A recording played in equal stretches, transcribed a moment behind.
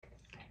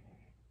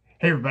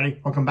Hey everybody,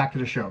 welcome back to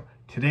the show.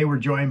 Today we're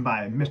joined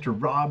by Mr.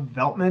 Rob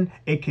Veltman,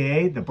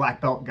 aka the Black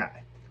Belt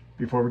Guy.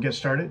 Before we get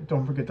started,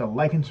 don't forget to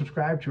like and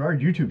subscribe to our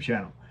YouTube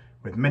channel.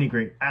 With many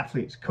great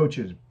athletes,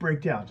 coaches,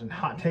 breakdowns, and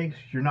hot takes,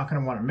 you're not going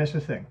to want to miss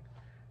a thing.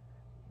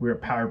 We are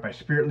powered by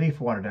Spirit Leaf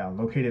Waterdown,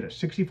 located at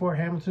 64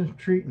 Hamilton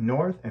Street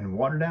North in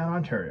Waterdown,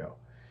 Ontario.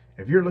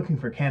 If you're looking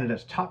for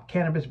Canada's top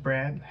cannabis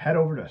brand, head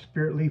over to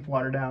Spirit Leaf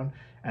Waterdown,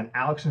 and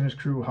Alex and his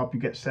crew will help you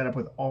get set up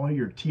with all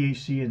your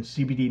THC and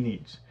CBD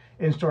needs.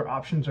 In-store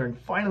options are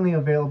finally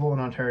available in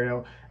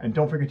Ontario, and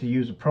don't forget to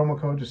use the promo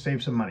code to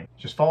save some money.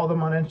 Just follow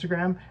them on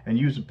Instagram and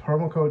use the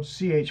promo code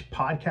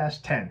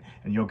CHPodcast10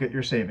 and you'll get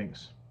your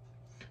savings.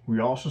 We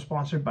are also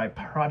sponsored by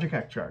Project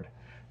XGuard.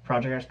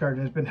 Project XGuard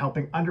has been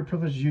helping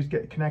underprivileged youth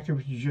get connected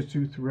with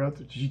Jiu-Jitsu throughout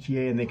the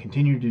GTA, and they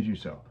continue to do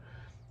so.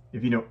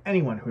 If you know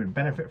anyone who would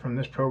benefit from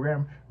this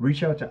program,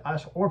 reach out to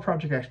us or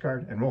Project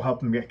XGuard and we'll help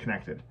them get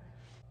connected.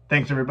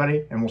 Thanks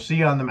everybody, and we'll see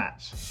you on the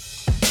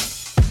mats.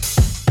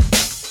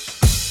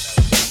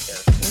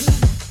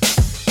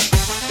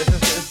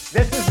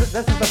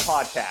 This is the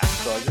podcast,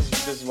 so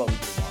this is what we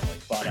do normally.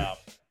 But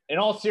in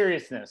all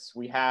seriousness,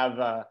 we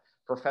have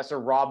Professor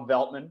Rob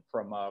Veltman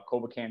from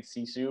Cobocan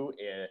Sisu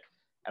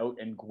out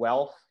in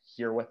Guelph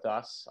here with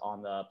us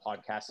on the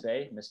podcast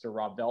today. Mr.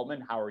 Rob Veltman,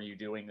 how are you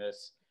doing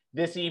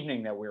this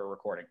evening that we're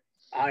recording?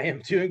 I am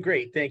doing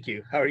great, thank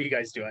you. How are you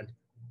guys doing?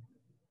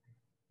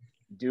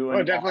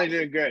 Definitely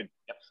doing good.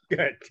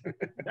 Good.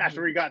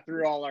 After we got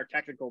through all our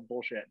technical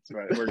bullshit,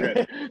 but we're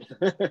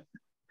good.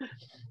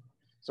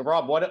 So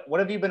Rob, what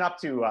have you been up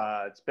to?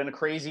 It's been a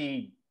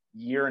crazy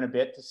year and a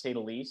bit, to say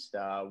the least.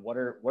 What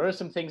are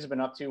some things you've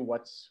been up to?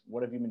 What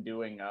have you been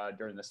doing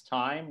during this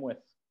time with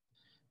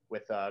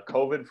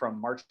COVID from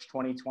March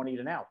 2020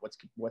 to now?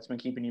 What's been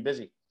keeping you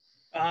busy?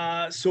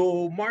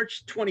 So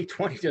March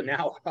 2020 to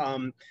now,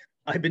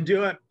 I've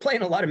been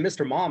playing a lot of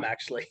Mr. Mom,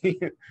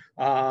 actually.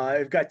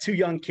 I've got two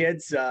young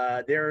kids.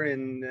 They're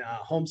in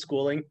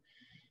homeschooling,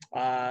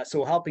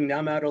 so helping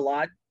them out a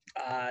lot.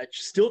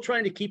 Still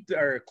trying to keep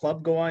our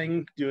club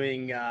going,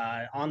 doing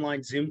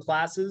online Zoom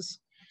classes.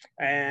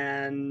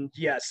 And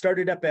yeah,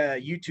 started up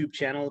a YouTube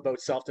channel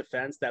about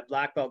self-defense, that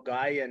Black Belt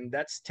Guy, and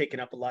that's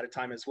taken up a lot of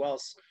time as well.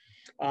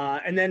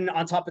 And then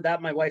on top of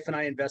that, my wife and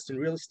I invest in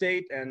real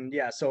estate. And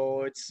yeah,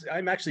 so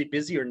I'm actually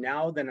busier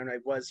now than I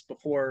was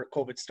before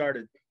COVID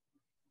started.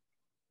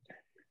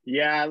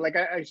 Yeah, like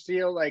I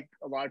feel like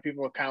a lot of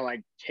people have kind of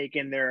like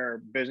taken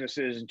their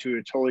businesses into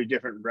a totally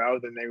different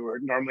route than they were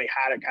normally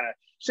had it kind of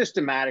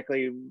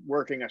systematically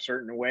working a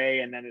certain way.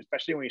 And then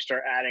especially when you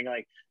start adding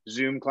like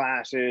Zoom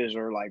classes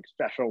or like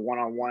special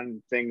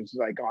one-on-one things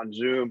like on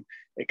Zoom,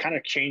 it kind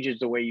of changes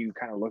the way you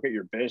kind of look at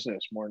your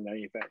business more than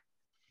anything.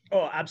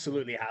 Oh,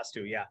 absolutely has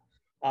to, yeah.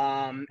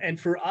 And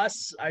for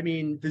us, I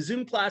mean, the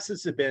Zoom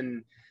classes have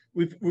been,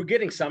 we're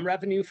getting some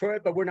revenue for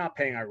it, but we're not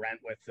paying our rent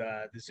with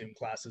the Zoom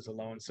classes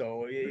alone.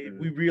 So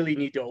we really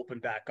need to open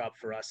back up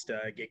for us to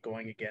get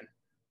going again.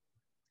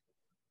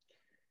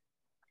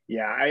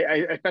 Yeah,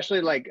 I especially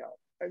like,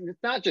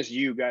 it's not just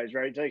you guys,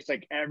 right? It's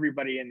like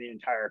everybody in the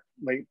entire,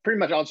 like pretty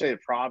much I'll say the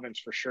province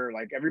for sure.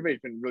 Like everybody's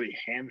been really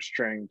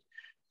hamstringed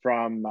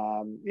from,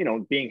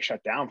 being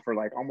shut down for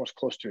like almost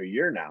close to a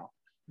year now.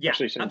 Yeah,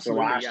 especially since the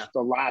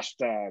last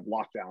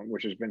lockdown,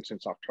 which has been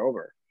since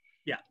October.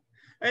 Yeah.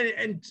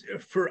 And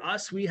for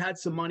us, we had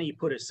some money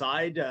put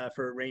aside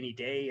for a rainy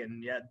day,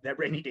 and yeah, that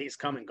rainy day is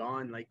come and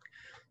gone. Like,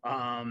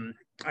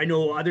 I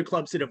know other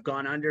clubs that have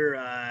gone under.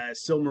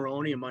 Sil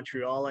Moroni in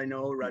Montreal, I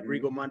know.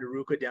 Rodrigo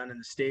Mandaruca down in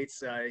the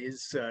States,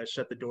 he's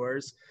shut the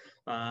doors.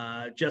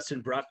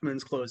 Justin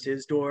Bruckman's closed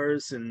his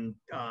doors, and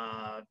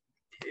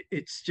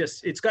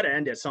it's got to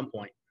end at some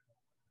point.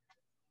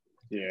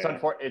 Yeah,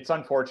 it's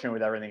unfortunate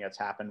with everything that's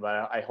happened,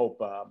 but I hope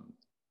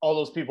all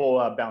those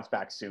people bounce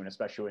back soon,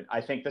 especially when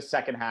I think the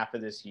second half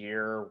of this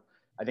year,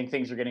 I think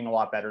things are getting a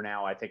lot better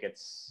now. I think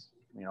it's,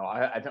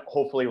 I think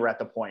hopefully we're at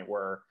the point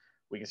where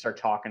we can start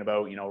talking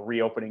about,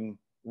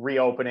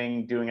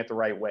 reopening, doing it the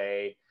right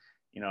way,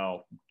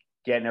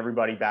 getting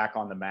everybody back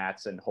on the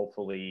mats and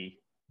hopefully,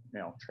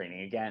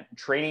 training again,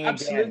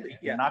 Absolutely,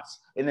 yeah.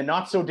 in the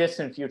not so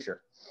distant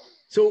future.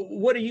 So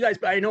what do you guys,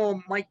 I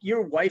know, Mike,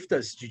 your wife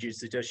does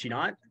jiu-jitsu, does she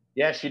not?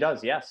 Yeah, she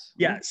does. Yes.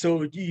 Yeah.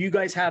 So do you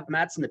guys have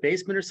mats in the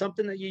basement or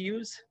something that you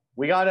use?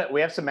 We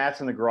have some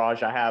mats in the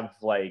garage. I have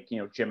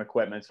gym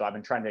equipment. So I've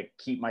been trying to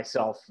keep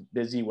myself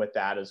busy with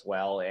that as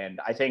well.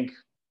 And I think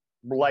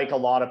like a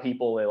lot of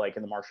people like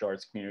in the martial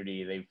arts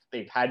community,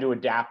 they've had to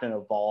adapt and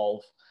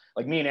evolve.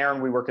 Like me and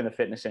Aaron, we work in the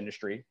fitness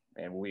industry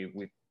and we've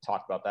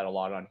talked about that a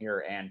lot on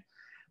here. And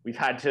we've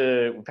had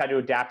to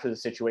adapt to the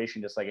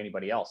situation just like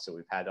anybody else. So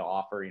we've had to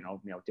offer,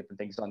 different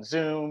things on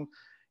Zoom,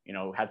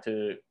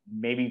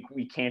 maybe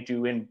we can't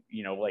do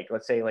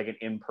let's say like an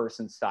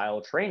in-person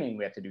style training.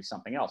 We have to do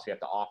something else. We have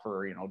to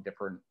offer,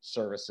 different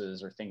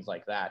services or things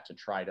like that to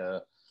try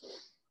to,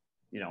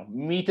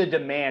 meet the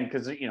demand.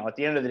 Cause, at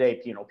the end of the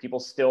day, people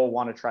still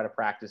want to try to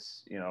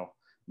practice,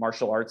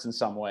 martial arts in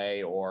some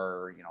way,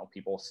 or, you know,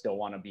 people still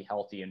want to be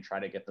healthy and try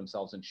to get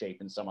themselves in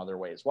shape in some other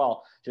way as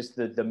well. Just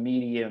the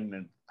medium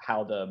and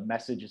how the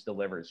message is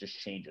delivered just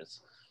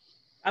changes.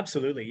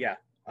 Absolutely. Yeah.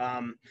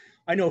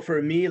 I know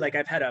for me, like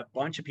I've had a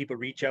bunch of people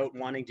reach out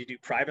wanting to do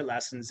private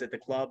lessons at the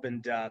club,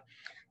 and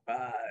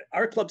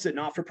our club's a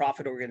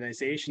not-for-profit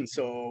organization,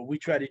 so we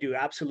try to do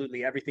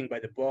absolutely everything by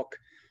the book.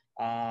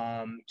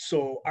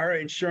 So our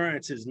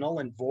insurance is null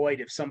and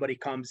void if somebody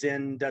comes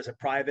in, does a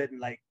private, and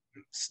like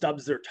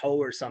stubs their toe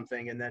or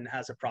something and then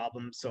has a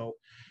problem. So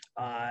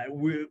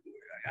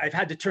I've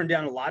had to turn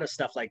down a lot of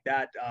stuff like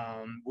that,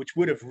 which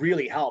would have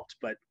really helped,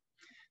 but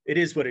it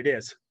is what it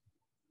is.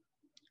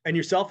 And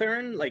yourself,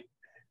 Aaron? Like,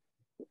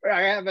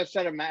 I have a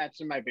set of mats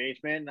in my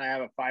basement, and I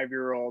have a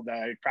 5-year-old that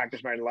I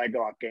practice my leg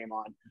lock game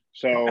on.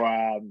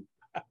 So,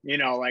 you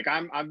know, like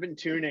I've been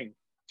tuning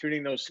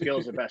those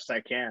skills the best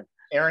I can.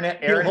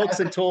 Aaron hooks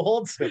and toe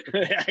holds.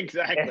 Yeah,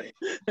 exactly.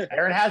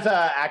 Aaron has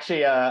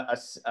actually a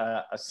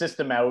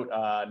system out,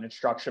 an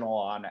instructional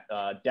on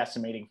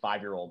decimating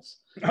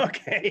 5-year-olds.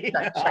 Okay,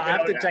 I'll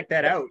have to check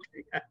that out.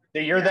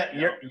 So you're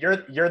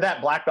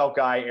that black belt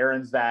guy.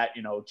 Aaron's that,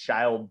 you know,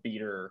 child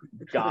beater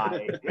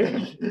guy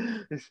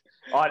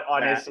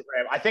on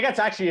Instagram. I think that's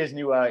actually his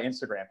new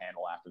Instagram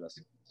handle after this.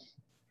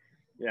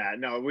 Yeah,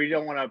 no, we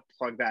don't want to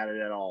plug that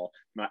at all,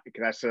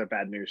 because that's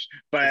bad news.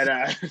 But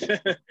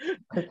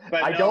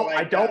but I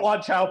don't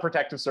want Child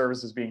Protective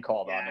Services being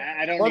called on.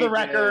 I don't. For the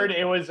record,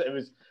 it was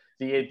the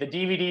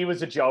DVD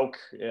was a joke.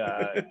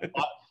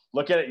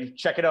 Look at it,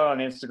 check it out on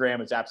Instagram.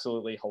 It's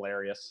absolutely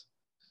hilarious.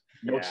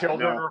 No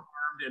children were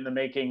harmed in the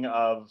making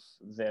of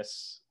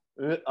this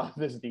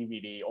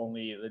DVD.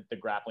 Only the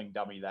grappling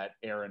dummy that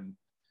Aaron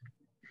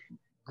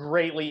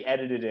greatly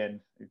edited in.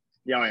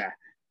 Yeah.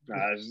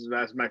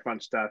 That's my fun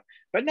stuff.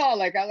 But no,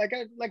 like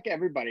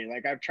everybody,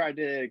 like I've tried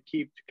to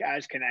keep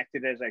as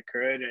connected as I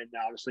could, and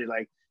obviously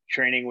like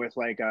training with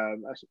like a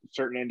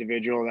certain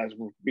individual that's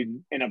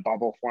been in a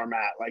bubble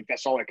format, like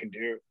that's all I can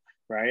do,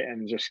 right?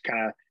 And just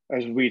kind of,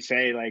 as we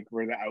say, like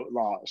we're the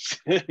outlaws.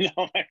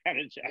 No,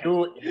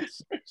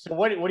 so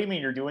what do you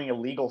mean you're doing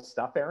illegal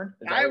stuff, Aaron?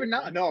 I would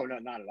not. No,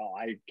 not at all.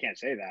 I can't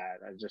say that.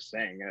 I'm just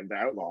saying the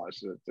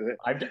outlaws.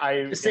 I'm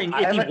just saying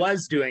if he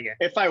was doing it.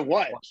 If I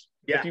was.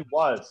 Yeah. If you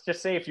was,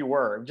 just say if you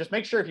were. Just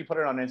make sure if you put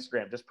it on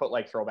Instagram, just put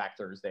like Throwback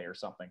Thursday or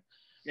something.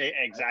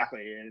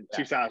 Exactly, in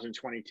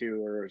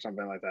 2022 or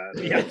something like that.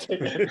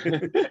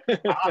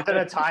 Yeah. Hopped in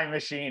a time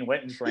machine,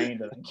 went and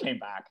trained, and then came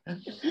back.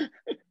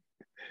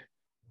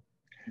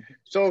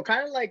 So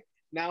kind of like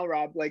now,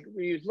 Rob, like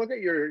when you look at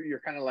your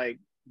kind of like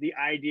the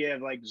idea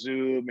of like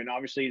Zoom, and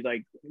obviously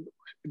like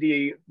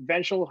the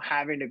eventual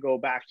having to go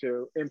back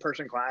to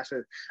in-person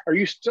classes, are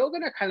you still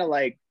going to kind of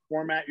like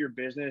format your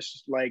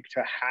business like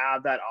to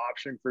have that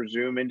option for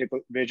Zoom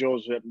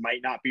individuals that might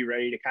not be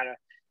ready to kind of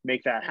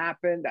make that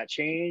happen, that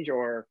change,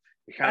 or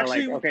kind of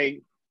like,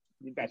 okay,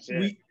 that's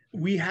it?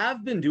 We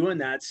have been doing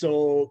that.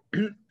 So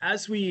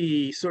as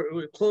we sort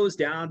of close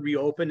down,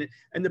 reopen,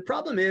 and the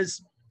problem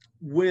is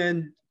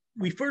when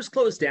we first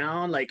closed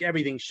down, like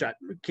everything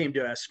came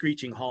to a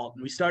screeching halt,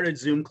 and we started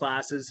Zoom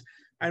classes,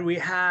 and we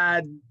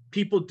had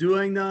people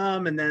doing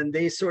them, and then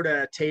they sort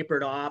of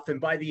tapered off.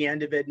 And by the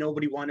end of it,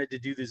 nobody wanted to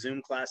do the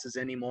Zoom classes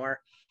anymore.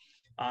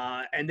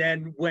 And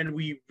then when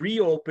we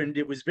reopened,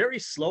 it was very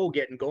slow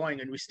getting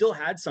going, and we still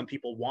had some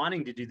people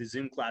wanting to do the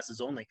Zoom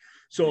classes only.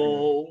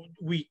 So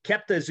we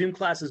kept the Zoom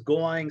classes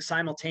going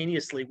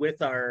simultaneously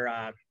with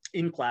our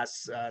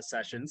in-class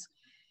sessions.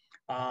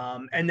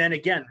 And then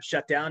again,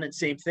 shut down, and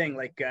same thing,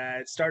 like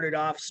it started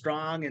off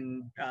strong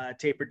and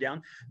tapered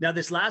down. Now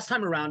this last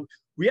time around,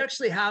 we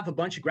actually have a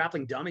bunch of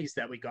grappling dummies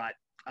that we got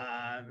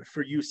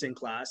for use in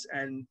class.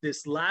 And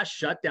this last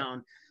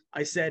shutdown,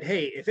 I said,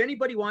 hey, if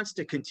anybody wants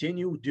to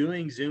continue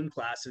doing Zoom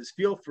classes,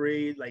 feel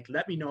free, like,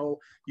 let me know.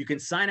 You can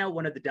sign out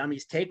one of the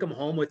dummies, take them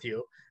home with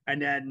you,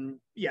 and then,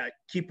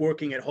 keep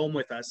working at home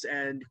with us.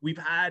 And we've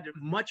had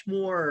much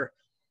more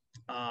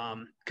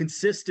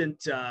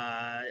consistent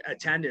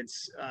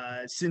attendance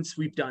since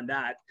we've done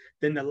that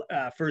than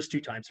the first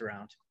 2 times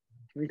around.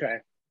 Okay.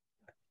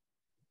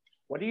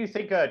 What do you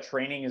think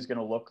training is going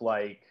to look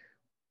like,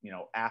 you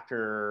know,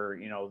 after,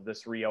 you know,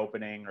 this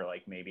reopening, or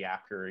like maybe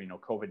after, you know,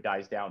 COVID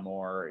dies down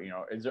more? You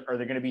know, are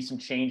there going to be some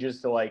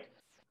changes to like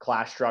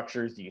class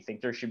structures? Do you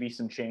think there should be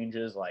some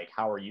changes? Like,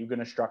 how are you going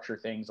to structure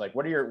things? Like,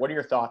 what are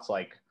your thoughts,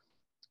 like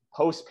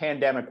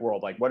post-pandemic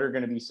world? Like, what are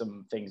going to be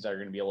some things that are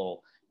going to be a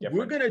little different?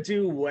 We're going to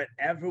do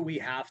whatever we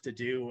have to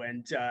do.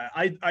 And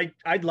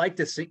I'd like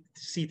to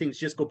see things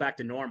just go back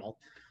to normal.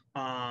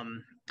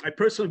 I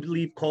personally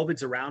believe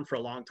COVID's around for a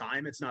long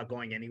time. It's not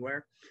going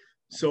anywhere.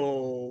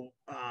 So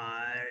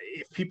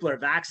if people are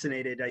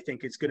vaccinated, I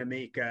think it's going to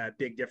make a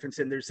big difference.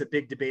 And there's a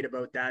big debate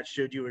about that.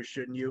 Should you or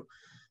shouldn't you?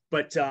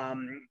 But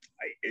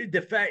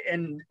the fact,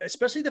 and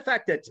especially the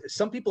fact that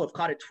some people have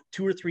caught it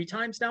 2 or 3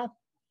 times now,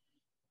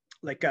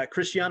 like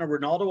Cristiano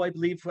Ronaldo, I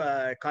believe,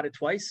 caught it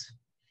twice.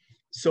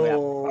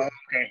 So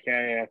okay,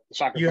 yeah.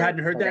 Soccer you player.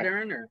 Hadn't heard that,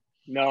 Aaron? Or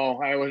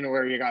no, I wasn't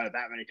aware you got it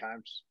that many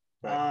times.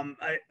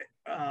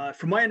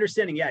 From my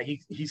understanding,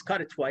 he's caught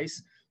it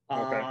twice.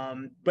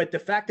 Okay. But the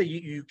fact that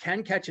you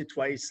can catch it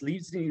twice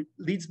leads me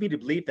to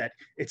believe that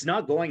it's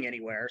not going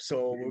anywhere.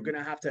 So we're going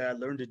to have to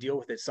learn to deal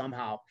with it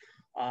somehow.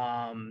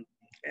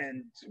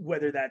 And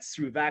whether that's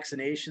through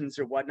vaccinations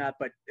or whatnot,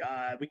 but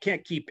we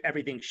can't keep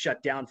everything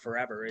shut down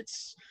forever.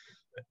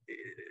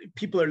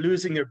 People are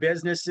losing their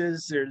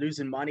businesses, they're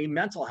losing money.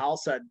 Mental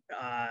health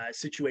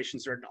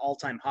situations are at an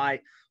all-time high.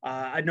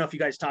 I don't know if you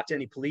guys talk to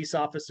any police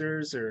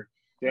officers or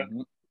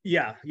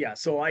Yeah. yeah.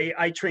 So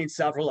I trained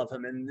several of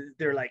them, and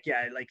they're like,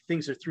 yeah, like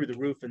things are through the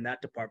roof in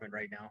that department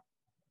right now.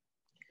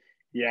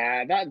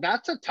 Yeah,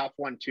 that's a tough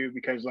one too,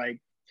 because like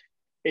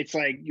it's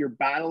like you're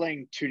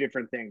battling two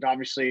different things.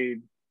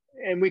 Obviously,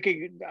 and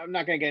I'm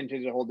not going to get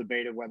into the whole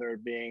debate of whether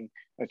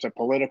it's a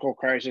political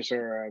crisis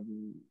or a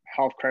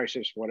health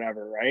crisis,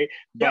 whatever, right?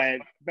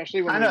 But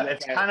especially when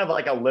it's kind of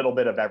like a little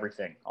bit of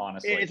everything,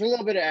 honestly. It's a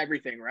little bit of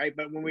everything, right?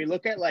 But when we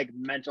look at like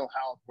mental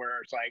health,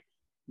 where it's like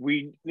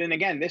then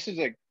again, this is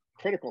a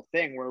critical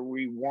thing where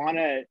we want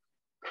to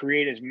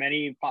create as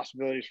many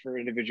possibilities for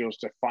individuals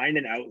to find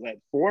an outlet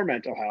for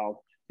mental health,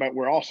 but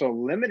we're also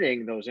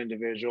limiting those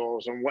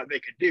individuals on what they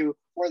could do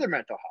for their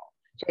mental health.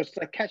 So it's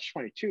like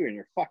catch-22, and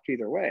you're fucked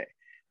either way.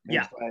 And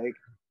yeah. It's like,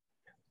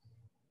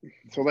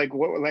 so like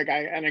what, like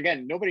and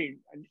again,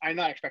 I'm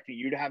not expecting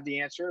you to have the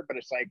answer, but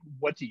it's like,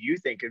 what do you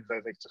think is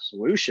like the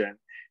solution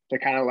to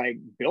kind of like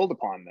build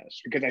upon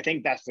this? Because I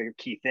think that's the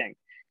key thing.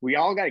 We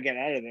all got to get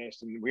out of this,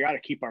 and we got to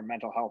keep our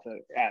mental health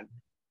at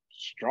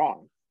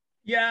strong.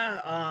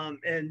 Yeah.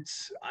 And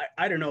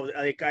I don't know,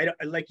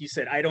 like you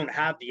said, I don't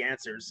have the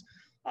answers.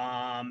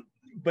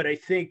 But I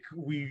think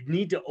we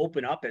need to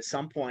open up at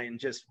some point, and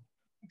just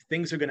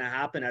things are going to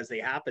happen as they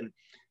happen.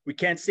 We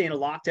can't stay in a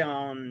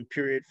lockdown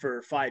period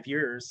for 5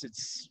 years.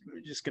 It's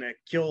just going to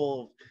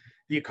kill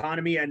the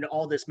economy, and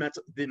all the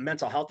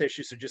mental health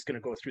issues are just going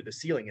to go through the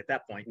ceiling at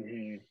that point.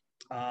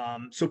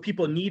 So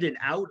people need an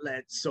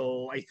outlet.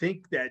 So I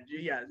think that,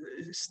 yeah,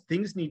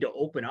 things need to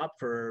open up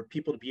for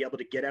people to be able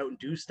to get out and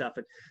do stuff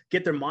and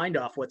get their mind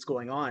off what's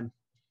going on.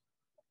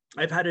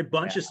 I've had a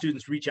bunch of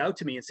students reach out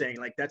to me and saying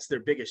like, that's their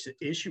biggest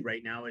issue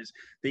right now, is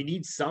they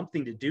need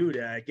something to do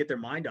to get their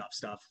mind off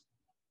stuff.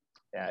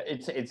 Yeah,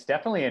 it's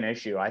definitely an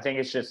issue. I think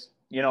it's just,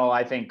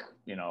 I think,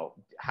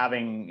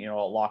 having, a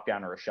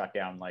lockdown or a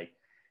shutdown, like,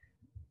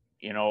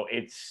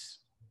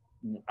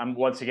 I'm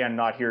once again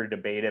not here to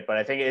debate it, but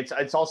I think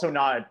it's also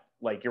not,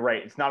 like, you're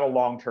right, it's not a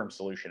long-term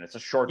solution. It's a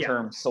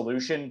short-term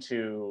solution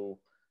to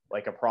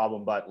like a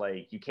problem, but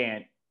like you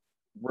can't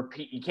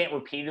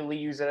repeatedly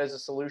use it as a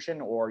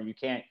solution, or you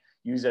can't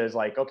use it as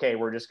like, okay,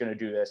 we're just going to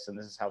do this and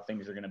this is how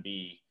things are going to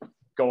be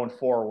going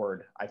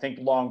forward. I think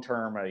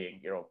long-term,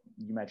 you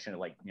mentioned it,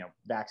 like,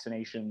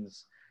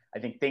 vaccinations. I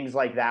think things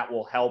like that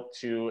will help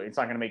to, it's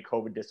not going to make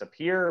COVID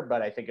disappear,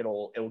 but I think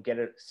it'll get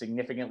it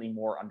significantly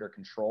more under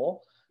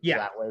control. Yeah. So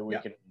that way we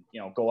can,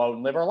 go out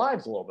and live our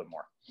lives a little bit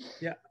more.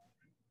 Yeah.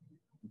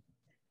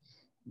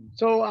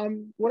 So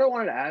what I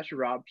wanted to ask you,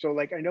 Rob, so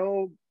like, I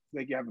know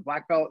like you have a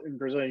black belt in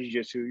Brazilian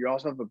Jiu-Jitsu, you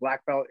also have a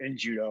black belt in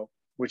Judo,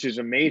 which is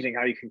amazing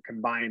how you can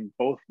combine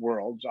both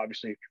worlds,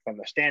 obviously from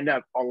the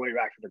stand-up all the way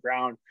back to the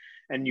ground.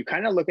 And you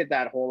kind of look at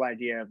that whole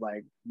idea of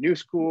like new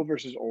school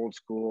versus old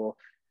school,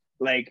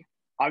 like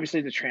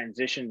obviously the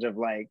transitions of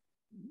like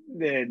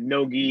the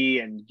no-gi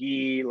and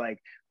gi, like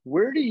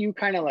where do you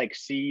kind of like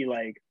see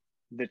like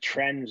the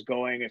trends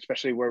going,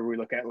 especially where we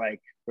look at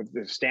like with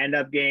the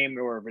stand-up game,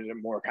 or is it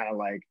more kind of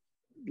like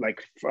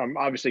from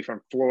obviously from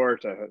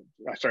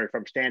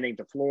from standing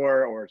to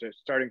floor, or is it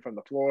starting from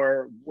the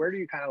floor? Where do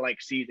you kind of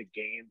like see the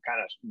game kind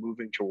of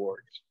moving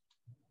towards?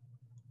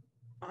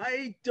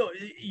 I don't,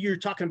 you're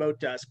talking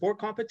about sport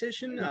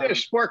competition?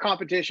 Sport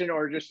competition,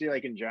 or just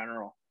like in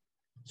general?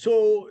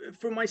 So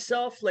for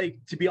myself, like,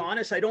 to be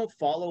honest, I don't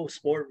follow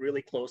sport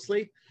really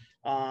closely.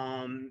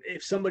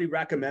 If somebody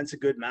recommends a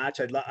good match,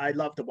 I'd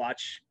love to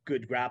watch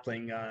good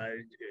grappling,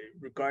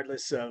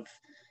 regardless of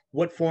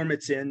what form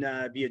it's in,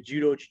 be it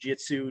judo,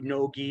 jiu-jitsu,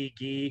 no-gi,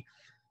 gi.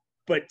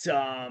 But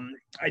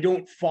I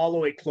don't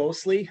follow it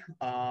closely.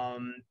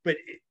 But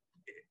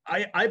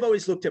I've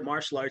always looked at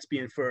martial arts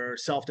being for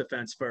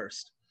self-defense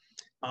first.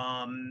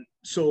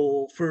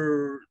 So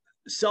for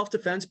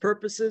self-defense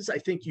purposes, I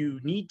think you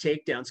need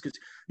takedowns, because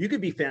you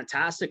could be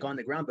fantastic on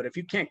the ground, but if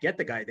you can't get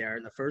the guy there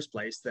in the first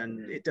place,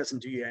 then it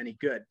doesn't do you any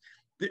good.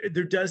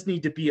 There does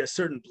need to be a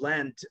certain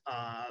blend,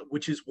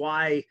 which is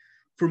why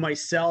for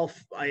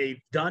myself,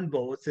 I've done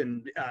both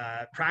and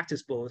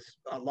practiced both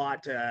a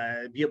lot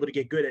to be able to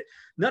get good at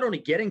not only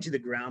getting to the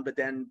ground, but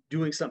then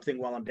doing something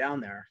while I'm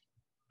down there.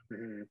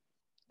 Mm-hmm.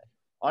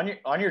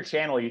 On your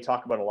channel, you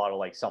talk about a lot of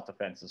like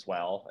self-defense as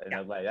well,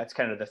 and that's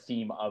kind of the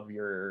theme of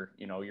your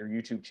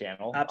YouTube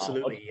channel.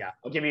 Absolutely,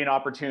 I'll give you an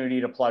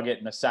opportunity to plug it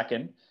in a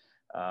second,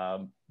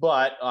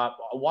 but I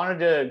wanted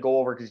to go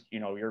over, because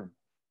you're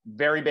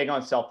very big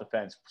on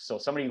self-defense. So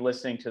somebody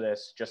listening to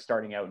this, just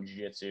starting out in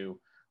jiu-jitsu,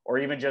 or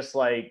even just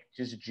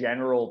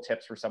general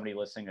tips for somebody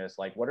listening to this,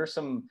 like what are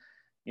some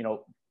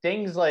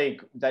things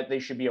like that they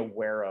should be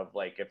aware of,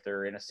 like if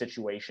they're in a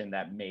situation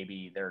that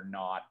maybe they're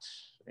not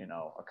you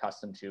know,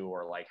 accustomed to,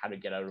 or like how to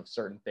get out of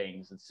certain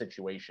things and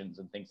situations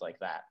and things like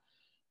that?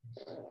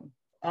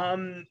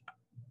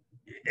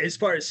 As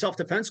far as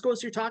self-defense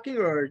goes, you're talking,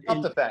 or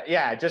Self-defense,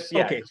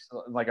 Okay. just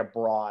like a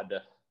broad.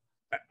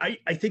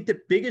 I think the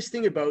biggest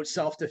thing about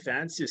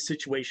self-defense is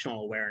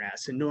situational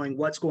awareness and knowing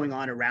what's going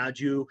on around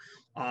you,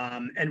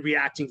 and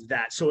reacting to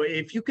that. So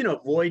if you can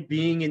avoid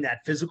being in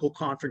that physical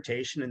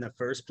confrontation in the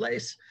first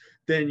place,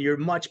 then you're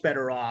much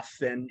better off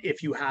than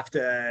if you have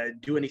to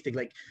do anything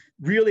like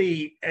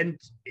really. And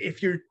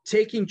if you're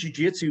taking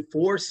jiu-jitsu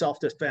for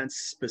self-defense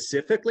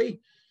specifically,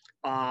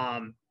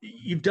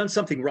 you've done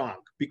something wrong,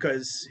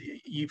 because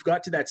you've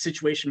got to that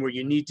situation where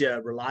you need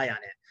to rely on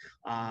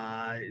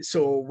it.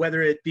 So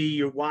whether it be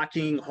you're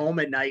walking home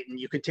at night and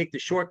you can take the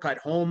shortcut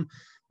home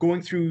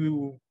going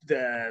through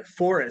the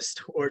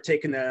forest, or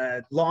taking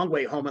the long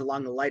way home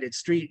along the lighted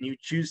street, and you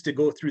choose to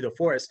go through the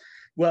forest,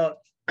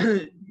 well,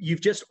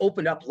 you've just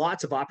opened up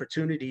lots of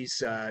opportunities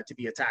to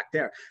be attacked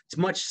there. It's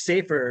much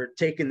safer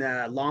taking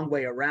the long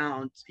way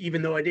around,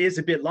 even though it is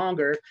a bit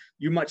longer.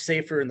 You're much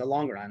safer in the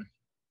long run.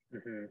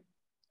 Mm-hmm.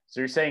 So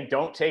you're saying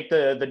don't take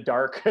the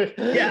dark,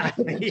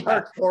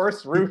 dark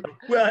forest route.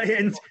 Well,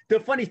 and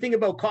the funny thing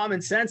about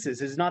common sense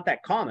is it's not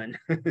that common.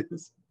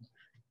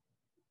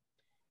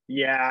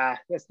 Yeah,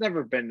 that's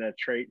never been a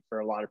trait for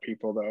a lot of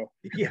people, though.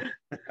 Yeah.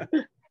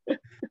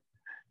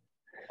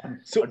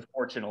 So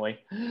unfortunately.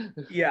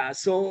 Yeah.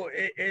 So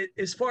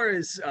as far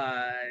as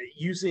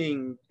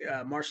using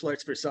martial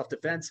arts for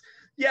self-defense,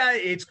 yeah,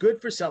 it's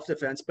good for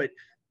self-defense, but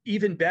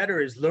even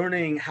better is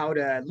learning how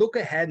to look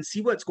ahead and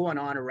see what's going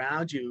on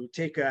around you.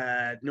 Take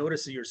a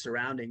notice of your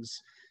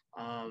surroundings.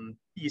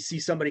 You see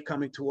somebody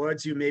coming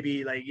towards you,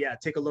 maybe like,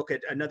 take a look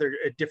at a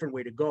different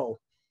way to go.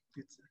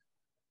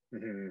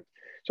 Mm-hmm.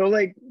 So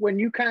like when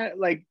you kind of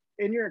like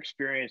in your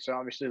experience,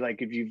 obviously,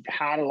 like if you've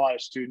had a lot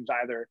of students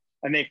either,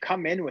 and they've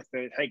come in with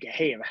it, like,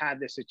 hey, I've had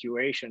this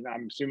situation.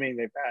 I'm assuming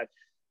they've had,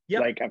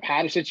 like, I've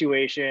had a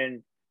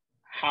situation.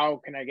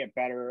 How can I get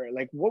better?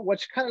 Like,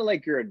 what's kind of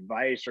like your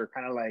advice, or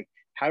kind of like,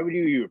 how would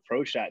you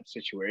approach that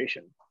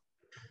situation?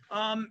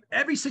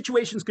 Every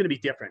situation is going to be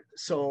different.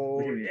 So,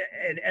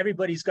 and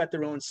everybody's got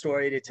their own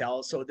story to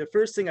tell. So the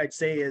first thing I'd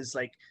say is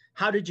like,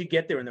 how did you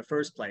get there in the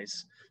first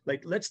place?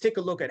 Like, let's take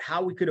a look at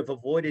how we could have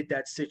avoided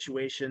that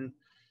situation,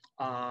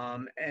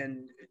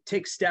 and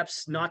take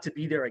steps not to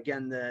be there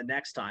again the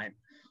next time.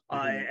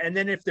 And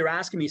then if they're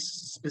asking me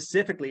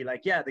specifically,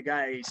 like, the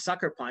guy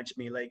sucker punched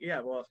me, like,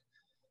 well,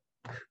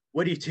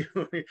 what do you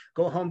do?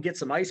 Go home, get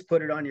some ice,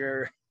 put it on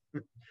your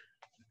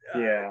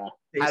How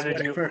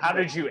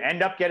did you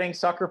end up getting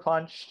sucker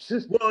punched?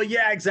 Well,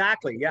 yeah,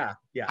 exactly. Yeah.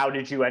 How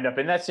did you end up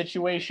in that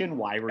situation?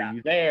 Why were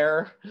you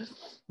there?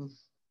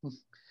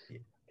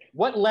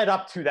 What led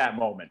up to that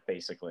moment,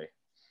 basically?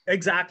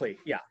 Exactly.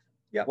 Yeah.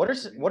 What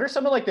are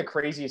some of like the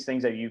craziest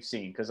things that you've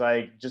seen? Because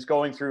like just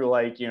going through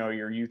like, you know,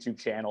 your YouTube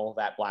channel,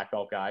 that Black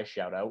Belt Guy,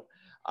 shout out.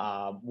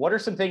 What are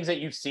some things that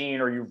you've seen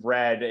or you've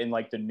read in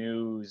like the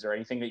news or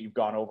anything that you've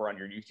gone over on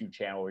your YouTube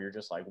channel where you're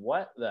just like,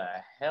 what the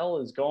hell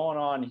is going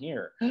on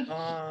here?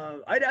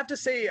 I'd have to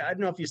say, I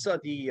don't know if you saw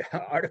the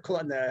article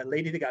on the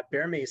lady that got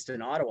bear maced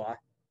in Ottawa.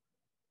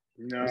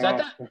 No.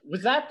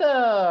 Was that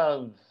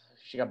the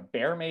she got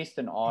bear maced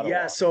in Ottawa?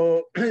 Yeah,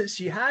 so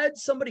she had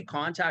somebody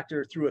contact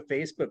her through a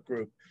Facebook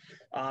group,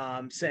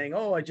 saying,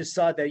 oh, I just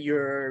saw that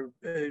you're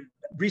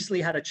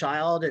recently had a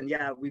child, and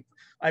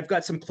I've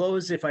got some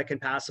clothes if I can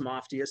pass them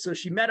off to you. So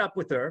she met up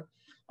with her.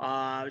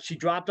 She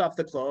dropped off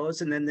the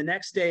clothes, and then the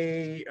next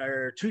day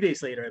or 2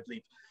 days later, I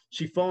believe,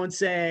 she phoned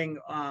saying,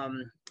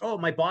 oh,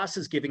 my boss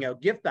is giving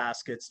out gift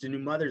baskets to new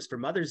mothers for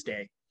Mother's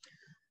Day.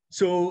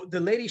 So the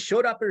lady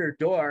showed up at her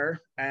door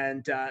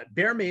and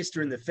bear maced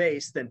her in the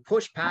face, then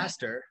pushed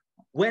past her,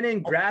 went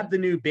in, grabbed the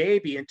new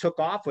baby, and took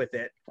off with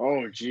it.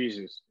 Oh,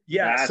 Jesus.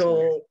 Yeah.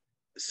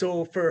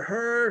 So for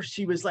her,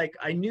 she was like,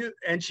 I knew,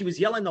 and she was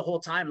yelling the whole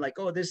time, like,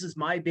 oh, this is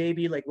my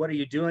baby. Like, what are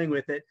you doing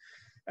with it?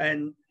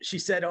 And she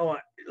said, oh,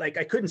 like,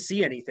 I couldn't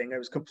see anything. I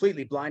was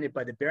completely blinded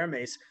by the bear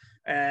mace.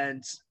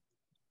 And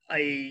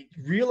I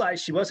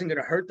realized she wasn't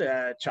going to hurt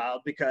the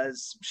child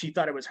because she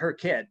thought it was her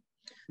kid.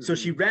 So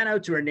she ran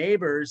out to her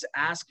neighbors,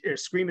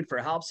 screaming for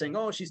help, saying,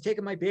 oh, she's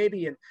taking my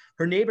baby. And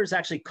her neighbors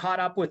actually caught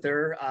up with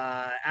her,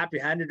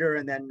 apprehended her,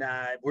 and then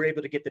were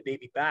able to get the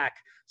baby back.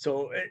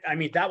 So, I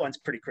mean, that one's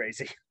pretty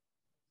crazy.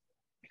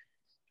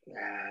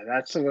 Yeah,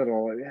 that's a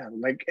little,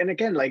 like, and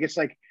again, like, it's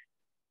like,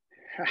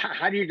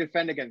 how do you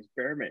defend against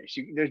bear mace?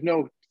 There's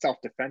no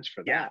self-defense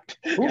for that.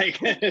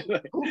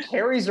 Who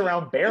carries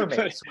around bear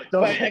mace?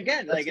 But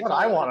again, like, it's what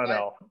I want to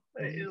know.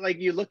 Like,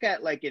 you look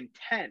at like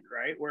intent,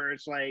 right? Where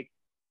it's like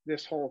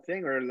this whole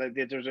thing, or like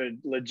there's a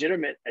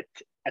legitimate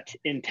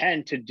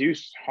intent to do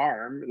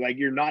harm. Like,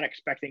 you're not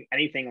expecting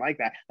anything like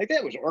that. Like,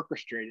 that was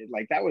orchestrated.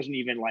 Like, that wasn't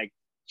even like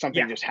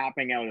something just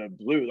happening out of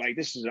the blue. Like,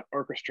 this is an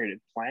orchestrated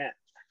plan.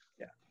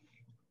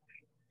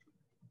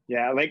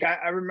 Yeah, like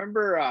I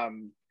remember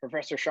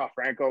Professor Shaw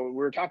Franco, we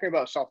were talking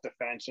about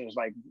self-defense, and it's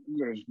like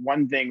there's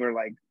one thing where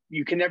like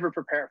you can never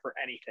prepare for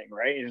anything,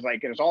 right? It's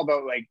like it's all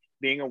about like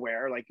being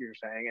aware, like you're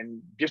saying,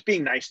 and just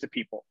being nice to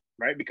people,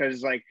 right?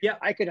 Because like, Yeah.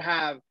 I could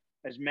have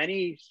as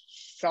many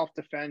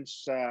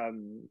self-defense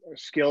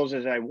skills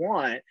as I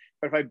want,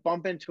 but if I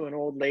bump into an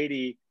old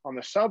lady on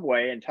the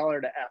subway and tell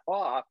her to F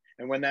off,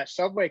 and when that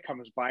subway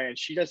comes by and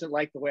she doesn't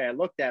like the way I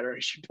looked at her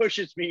and she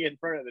pushes me in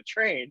front of the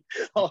train,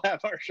 I'll have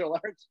martial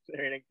arts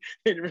training.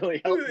 It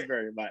really helped me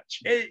very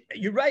much.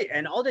 You're right.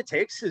 And all it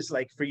takes is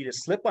like for you to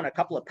slip on a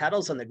couple of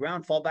pedals on the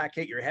ground, fall back,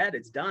 hit your head.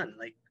 It's done.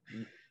 Like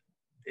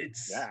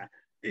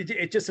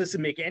it just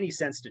doesn't make any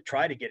sense to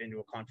try to get into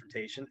a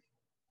confrontation.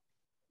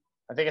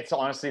 I think it's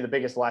honestly the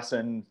biggest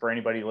lesson for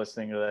anybody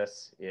listening to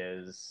this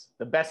is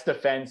the best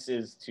defense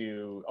is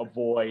to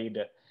avoid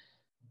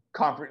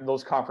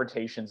those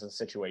confrontations and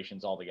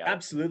situations altogether.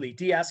 Absolutely.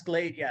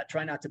 De-escalate. Yeah.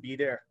 Try not to be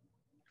there.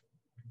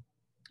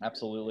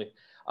 Absolutely.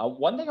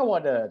 One thing I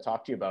wanted to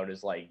talk to you about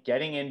is like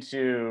getting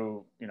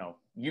into,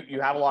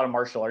 you have a lot of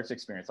martial arts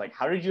experience. Like,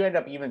 how did you end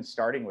up even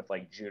starting with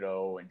like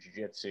judo and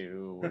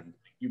jiu-jitsu? And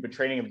you've been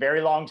training a very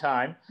long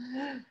time.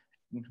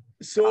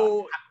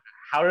 So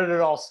how did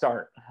it all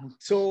start?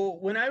 So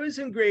when I was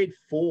in grade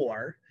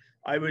 4,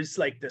 I was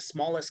like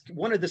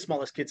one of the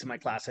smallest kids in my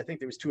class. I think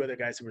there was 2 other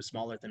guys who were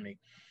smaller than me.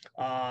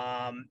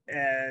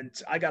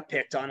 And I got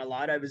picked on a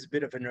lot. I was a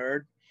bit of a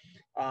nerd.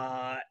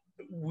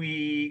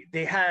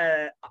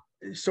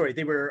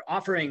 They were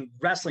offering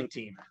wrestling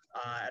team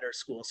at our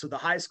school. So the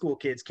high school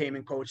kids came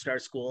and coached our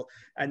school.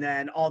 And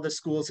then all the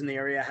schools in the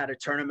area had a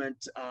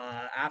tournament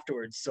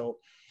afterwards. So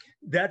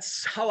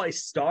that's how I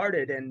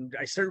started. And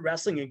I started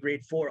wrestling in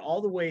grade 4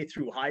 all the way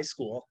through high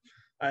school.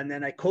 And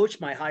then I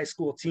coached my high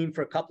school team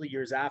for a couple of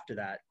years after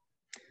that.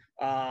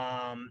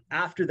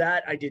 After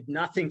that, I did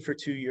nothing for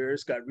 2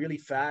 years, got really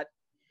fat,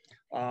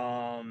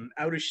 out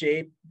of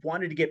shape,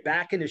 wanted to get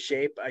back into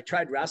shape. I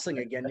tried wrestling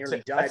again,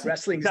 nearly died.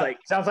 Wrestling's like...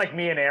 Sounds like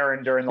me and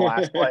Aaron during the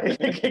last play.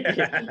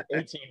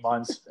 18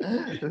 months.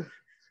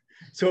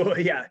 So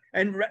yeah,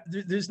 and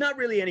there's not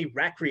really any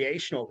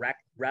recreational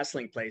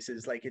wrestling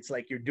places. Like it's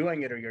like you're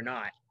doing it or you're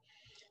not.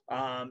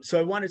 So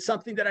I wanted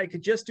something that I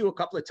could just do a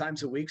couple of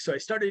times a week. So I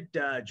started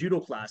judo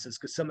classes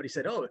because somebody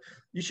said, "Oh,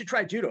 you should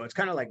try judo. It's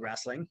kind of like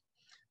wrestling,"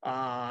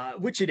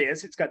 which it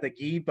is. It's got the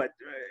gi, but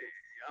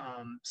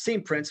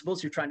same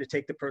principles. You're trying to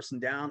take the person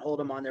down, hold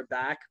them on their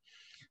back.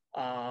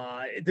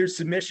 There's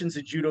submissions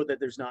in judo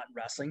that there's not in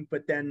wrestling,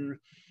 but then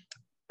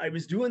I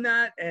was doing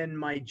that, and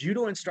my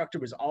judo instructor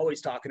was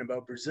always talking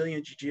about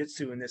Brazilian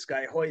jiu-jitsu and this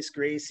guy Royce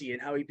Gracie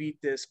and how he beat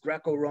this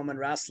Greco-Roman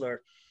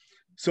wrestler.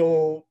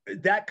 So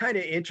that kind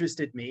of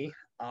interested me.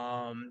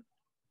 And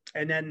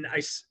then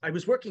I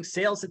was working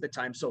sales at the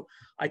time. So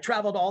I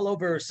traveled all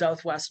over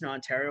Southwestern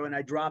Ontario, and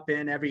I drop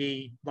in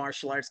every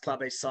martial arts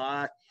club I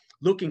saw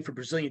looking for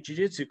Brazilian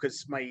jiu-jitsu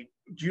because my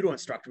judo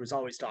instructor was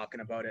always talking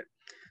about it.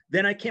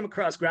 Then I came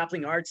across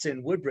grappling arts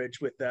in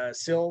Woodbridge with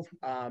Sil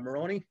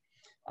Maroney.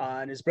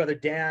 And his brother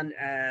Dan,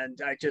 and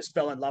I just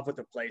fell in love with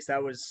the place.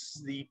 That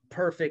was the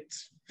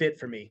perfect fit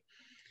for me.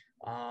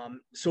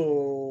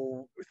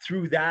 So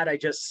through that, I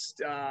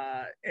just,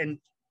 and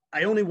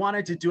I only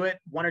wanted to do it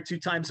 1 or 2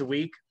 times a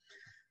week.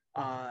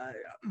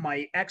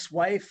 My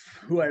ex-wife,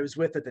 who I was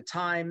with at the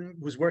time,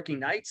 was working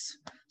nights.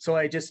 So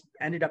I just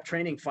ended up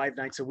training 5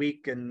 nights a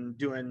week and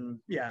doing,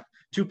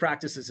 2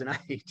 practices a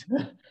night.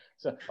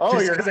 So,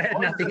 because I had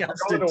nothing else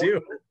to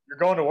do. You're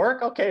going to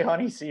work? Okay,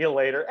 honey, see you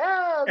later.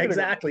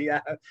 Exactly,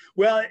 yeah.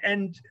 Well,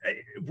 and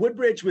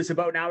Woodbridge was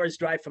about an hour's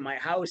drive from my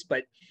house,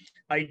 but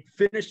I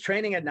finished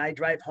training at night,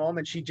 drive home,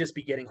 and she'd just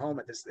be getting home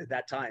at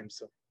that time.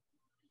 So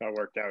that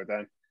worked out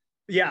then.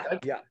 Yeah.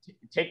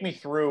 Take me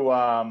through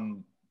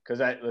because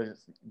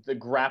the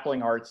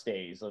grappling arts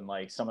days and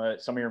like some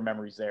of your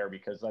memories there,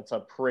 because that's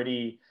a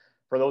pretty,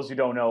 for those who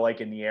don't know,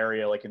 like in the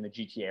area, like in the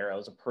GTA area, it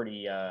was a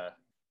pretty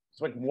it's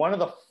like one of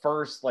the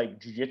first like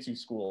jiu-jitsu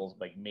schools,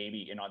 like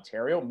maybe in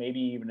Ontario, maybe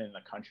even in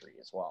the country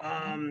as well.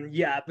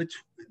 But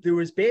there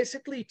was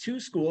basically 2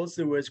 schools.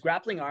 There was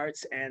Grappling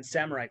Arts and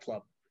Samurai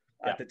Club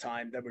at the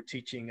time that were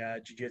teaching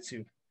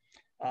jiu-jitsu.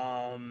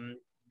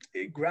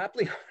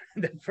 Grappling,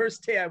 the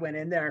first day I went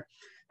in there,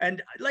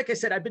 and like I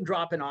said, I've been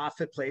dropping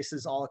off at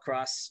places all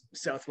across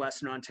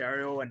Southwestern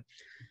Ontario, and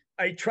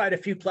I tried a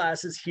few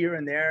classes here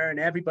and there,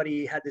 and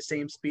everybody had the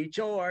same speech.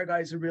 "Oh, our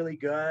guys are really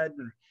good."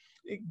 And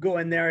go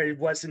in there, it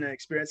wasn't an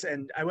experience.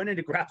 And I went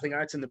into Grappling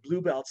Arts and the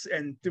blue belts,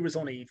 and there was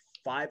only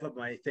 5 of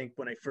them, I think,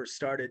 when I first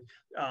started.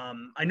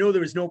 I know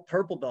there was no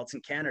purple belts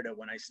in Canada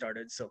when I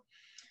started. So,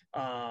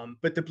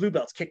 but the blue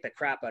belts kicked the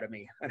crap out of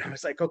me. And I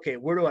was like, okay,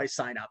 where do I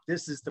sign up?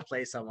 This is the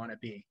place I want to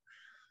be.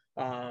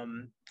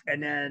 And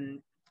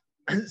then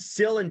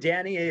Sil and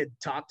Danny had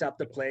talked up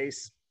the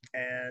place.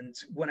 And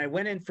when I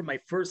went in for my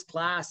first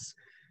class,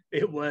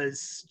 it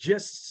was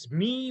just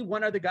me,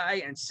 one other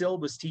guy, and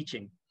Sil was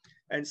teaching.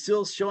 And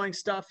Sil's showing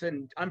stuff,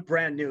 and I'm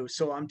brand new.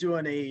 So I'm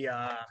doing a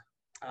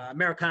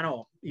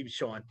Americano he was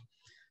showing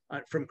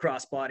from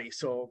Crossbody.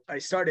 So I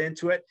started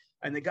into it,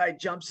 and the guy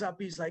jumps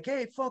up. He's like,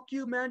 "Hey, fuck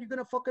you, man. You're going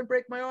to fucking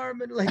break my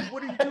arm." And like,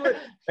 "What are you doing?"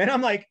 And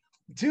I'm like,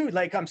 "Dude,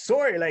 like, I'm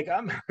sorry. Like,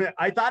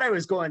 I thought I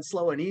was going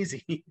slow and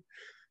easy."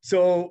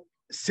 So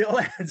Sil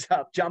ends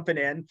up jumping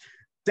in.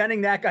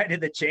 sending that guy to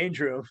the change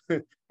room.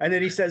 And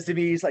then he says to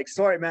me, he's like,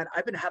 sorry, man,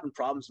 I've been having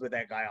problems with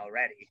that guy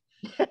already.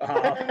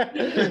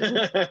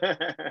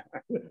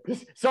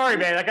 Sorry,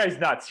 man, that guy's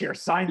nuts. Here,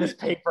 sign this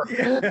paper.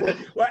 Yeah.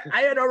 Well,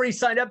 I had already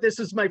signed up. This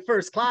was my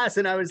first class.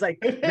 And I was like,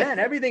 man,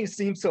 everything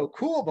seemed so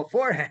cool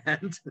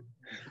beforehand.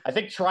 I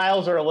think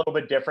trials are a little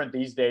bit different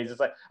these days. It's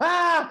like,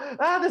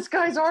 this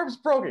guy's arm's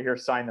broken. Here,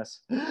 sign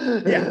this.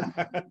 Yeah.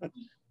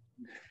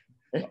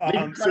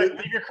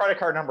 Leave your credit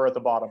card number at the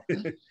bottom.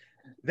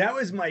 That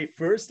was my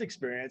first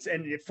experience.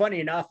 And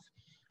funny enough,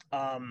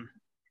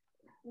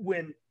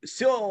 when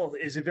Sil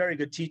is a very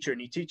good teacher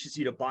and he teaches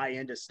you to buy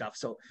into stuff.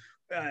 So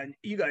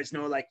you guys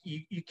know, like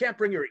you can't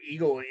bring your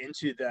ego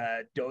into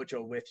the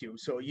dojo with you.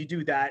 So you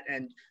do that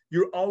and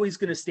you're always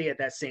going to stay at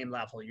that same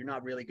level. You're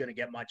not really going to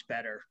get much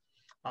better.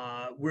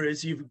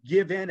 Whereas you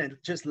give in and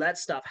just let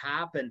stuff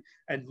happen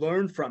and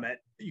learn from it,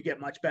 you get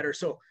much better.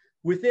 So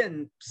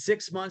within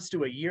 6 months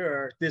to a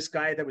year, this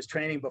guy that was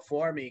training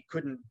before me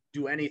couldn't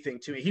do anything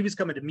to me. He was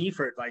coming to me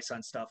for advice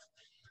on stuff.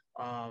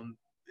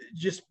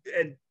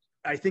 And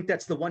I think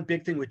that's the one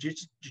big thing with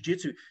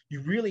jiu-jitsu.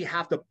 You really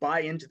have to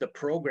buy into the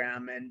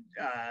program and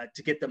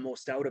to get the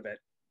most out of it.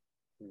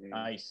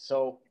 Nice.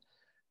 So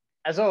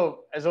as a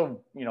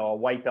a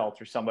white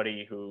belt or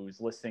somebody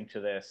who's listening to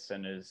this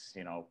and is,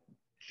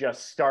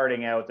 just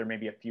starting out, there may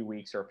be a few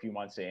weeks or a few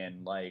months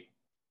in, like,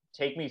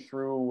 take me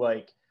through,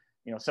 like,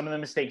 some of the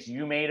mistakes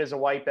you made as a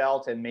white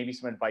belt and maybe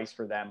some advice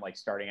for them, like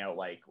starting out,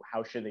 like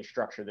how should they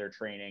structure their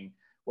training?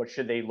 What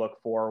should they look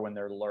for when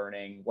they're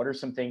learning? What are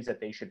some things that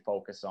they should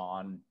focus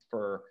on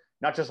for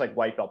not just like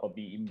white belt, but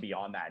even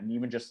beyond that, and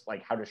even just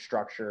like how to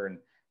structure and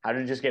how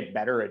to just get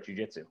better at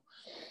jiu-jitsu?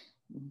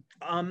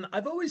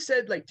 I've always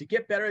said, like, to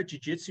get better at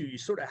jiu-jitsu, you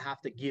sort of have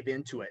to give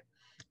into it.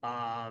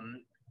 Or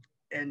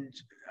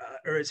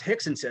as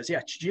Hickson says,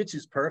 yeah, jiu-jitsu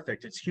is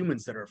perfect. It's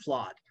humans that are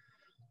flawed.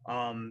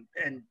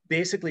 And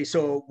basically,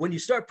 so when you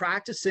start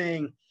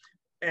practicing,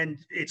 and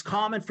it's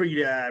common for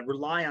you to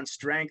rely on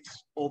strength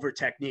over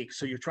technique.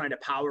 So you're trying to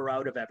power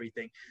out of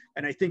everything.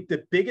 And I think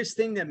the biggest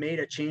thing that made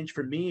a change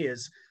for me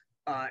is,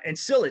 and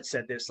Sil had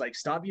said this, like,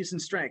 stop using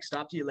strength,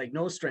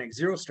 no strength,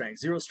 zero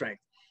strength.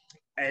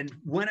 And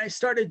when I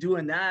started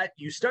doing that,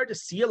 you start to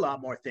see a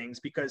lot more things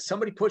because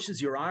somebody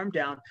pushes your arm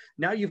down.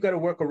 Now you've got to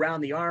work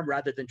around the arm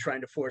rather than trying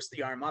to force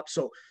the arm up.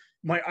 So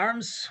my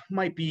arms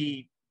might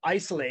be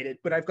isolated,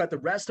 but I've got the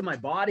rest of my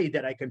body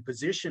that I can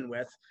position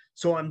with.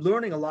 So I'm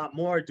learning a lot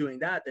more doing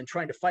that than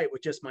trying to fight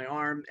with just my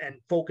arm and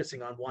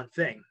focusing on one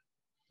thing.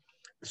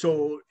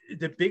 So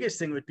the biggest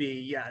thing would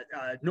be,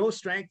 no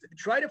strength.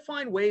 Try to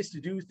find ways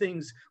to do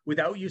things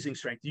without using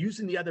strength.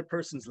 Using the other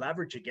person's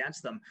leverage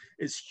against them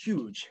is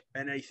huge.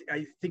 And I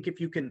think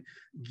if you can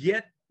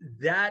get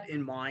that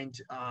in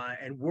mind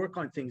and work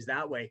on things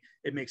that way,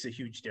 it makes a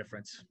huge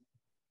difference.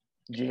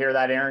 Did you hear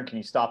that, Aaron? Can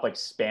you stop like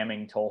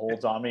spamming toe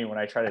holds on me when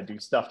I try to do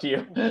stuff to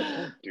you?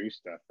 Do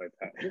stuff like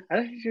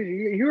that.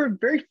 You're a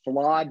very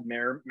flawed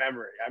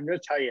memory. I'm going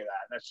to tell you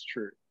that. That's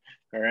true.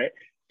 All right.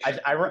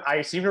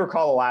 I seem to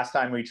recall the last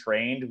time we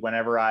trained,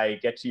 whenever I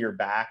get to your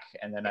back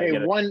and then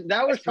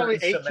that was probably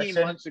 18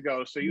 months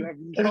ago. So you have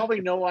probably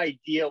no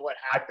idea what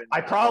happened.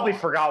 I probably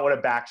forgot what a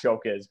back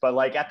choke is, but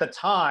like at the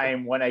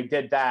time when I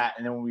did that,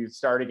 and then when we would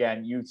start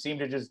again, you seem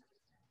to just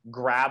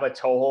grab a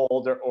toe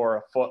hold or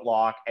a foot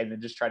lock and then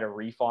just try to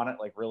reef on it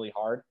like really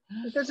hard.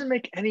 It doesn't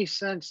make any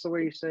sense the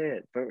way you say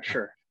it, but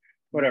sure,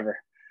 whatever.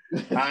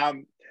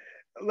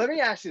 Let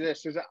me ask you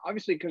this, because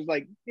obviously,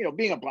 like,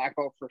 being a black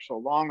belt for so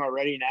long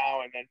already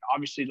now, and then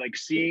obviously like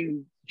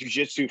seeing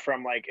jiu-jitsu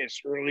from like its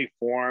early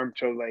form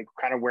to like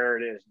kind of where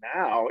it is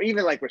now,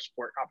 even like with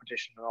sport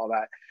competition and all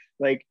that,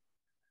 like,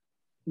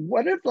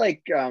 what if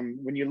like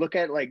when you look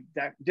at like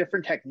that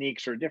different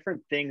techniques or different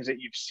things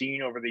that you've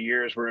seen over the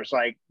years, where it's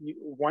like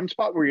one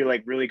spot where you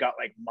like really got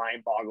like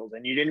mind boggled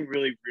and you didn't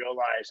really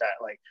realize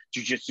that like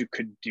jiu-jitsu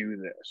could do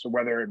this, or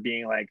whether it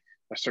being like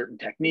a certain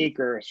technique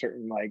or a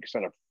certain like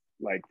sort of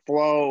like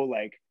flow,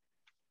 like,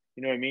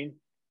 you know what I mean?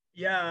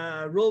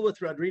 Yeah, roll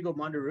with Rodrigo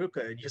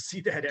Mandaruca, and you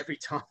see that every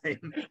time.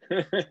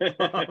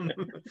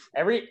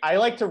 I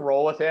like to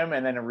roll with him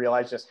and then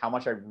realize just how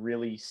much I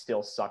really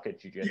still suck at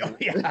jiu-jitsu. Oh,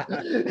 yeah.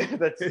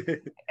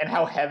 And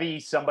how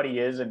heavy somebody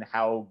is and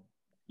how,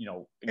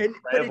 but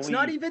it's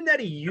not even that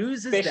he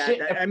uses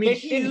that. I mean,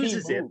 he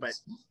uses it, but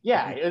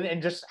yeah,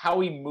 and just how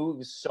he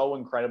moves so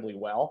incredibly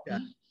well. Yeah.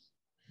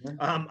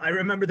 I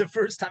remember the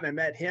first time I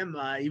met him,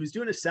 he was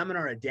doing a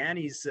seminar at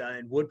Danny's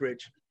in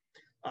Woodbridge.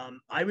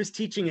 I was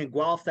teaching in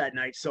Guelph that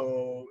night.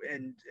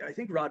 And I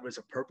think Rod was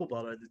a purple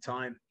belt at the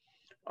time.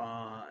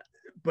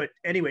 But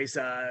anyways,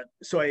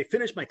 so I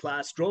finished my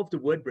class, drove to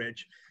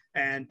Woodbridge.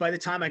 And by the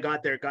time I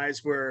got there,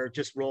 guys were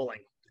just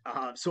rolling.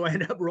 So I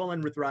ended up rolling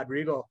with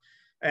Rodrigo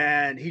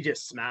and he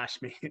just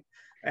smashed me.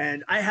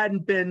 And I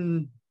hadn't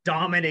been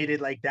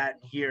dominated like that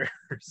in years.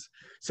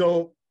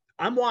 So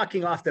I'm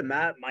walking off the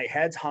mat, my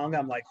head's hung.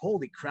 I'm like,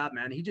 holy crap,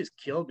 man, he just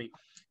killed me.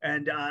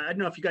 And I don't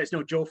know if you guys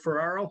know Joe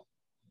Ferraro.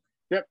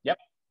 Yep. Yeah.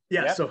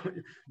 Yep. So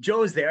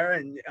Joe's there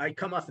and I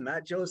come off the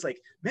mat. Joe's like,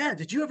 man,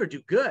 did you ever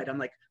do good? I'm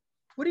like,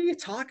 what are you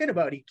talking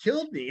about? He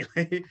killed me.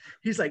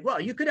 He's like, well,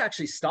 you could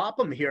actually stop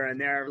him here and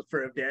there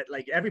for a bit.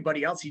 Like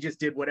everybody else, he just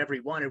did whatever he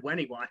wanted when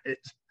he wanted.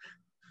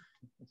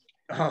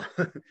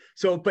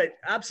 So, but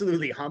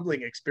absolutely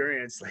humbling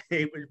experience,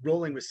 like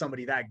rolling with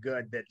somebody that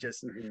good that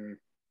just,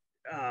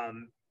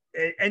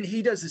 and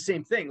he does the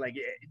same thing. Like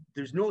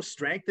there's no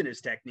strength in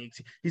his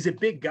techniques. He's a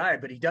big guy,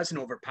 but he doesn't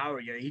overpower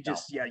you. He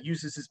just,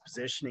 uses his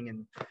positioning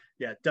and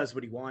does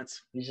what he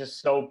wants. He's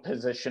just so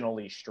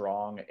positionally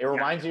strong. It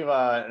reminds me of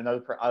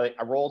another, I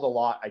rolled a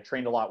lot. I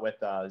trained a lot with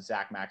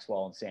Zach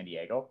Maxwell in San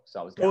Diego.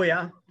 So I was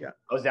down I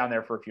was down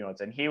there for a few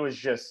months, and he was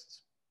just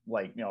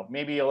like,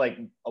 maybe like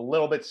a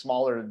little bit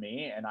smaller than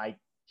me. And I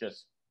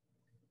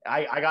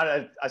got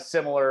a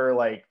similar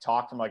like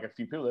talk from like a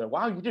few people. Like,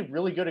 wow, you did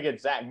really good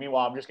against Zach.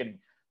 Meanwhile, I'm just getting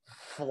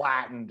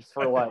flattened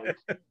for like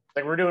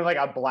we're doing like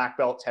a black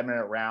belt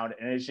 10-minute round,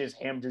 and it's just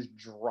him just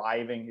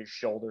driving his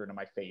shoulder into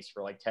my face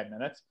for like 10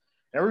 minutes.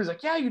 And everybody's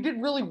like, yeah, you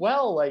did really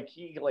well. Like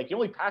you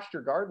only passed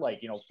your guard like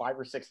 5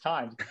 or 6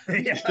 times.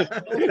 I'm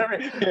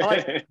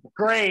like,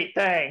 great,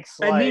 thanks.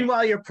 And like,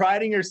 meanwhile, you're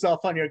priding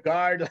yourself on your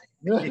guard.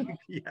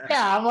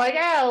 I'm like,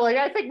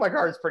 I think my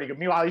guard's pretty good.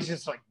 Meanwhile, he's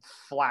just like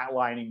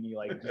flatlining me,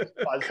 like just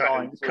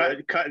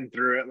cutting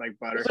through it like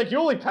butter. It's like he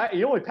only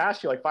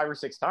passed you like 5 or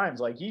 6 times.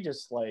 Like he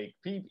just like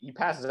he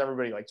passes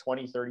everybody like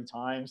 20, 30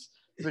 times.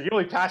 So he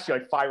only passed you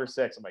like 5 or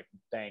 6. I'm like,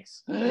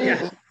 thanks.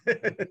 Yeah.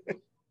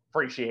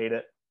 Appreciate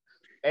it.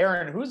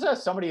 Aaron, who's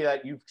somebody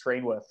that you've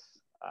trained with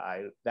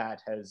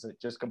that has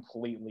just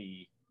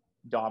completely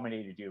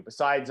dominated you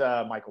besides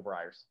Michael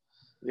Briers?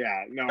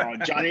 Yeah, no,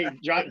 Johnny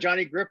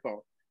Grippo,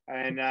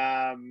 and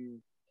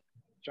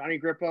Johnny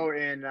Grippo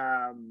in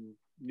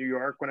New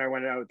York when I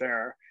went out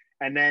there,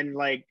 and then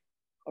like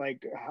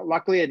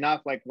luckily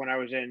enough, like when I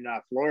was in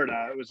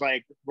Florida, it was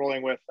like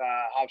rolling with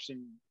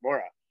Robson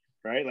Mora,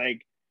 right?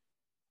 Like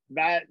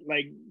that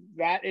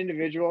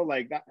individual,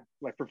 like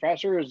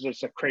Professor is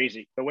just a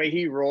crazy. The way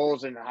he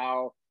rolls and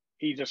how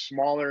he's a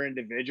smaller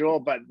individual,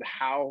 but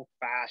how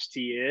fast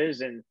he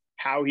is and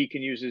how he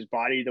can use his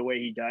body the way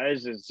he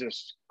does is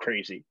just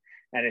crazy.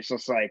 And it's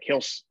just like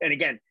and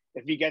again,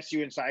 if he gets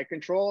you inside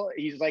control,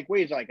 he's like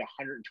weighs like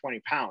 120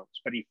 pounds,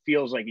 but he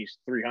feels like he's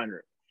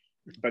 300.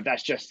 But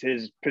that's just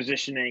his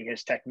positioning,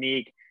 his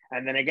technique.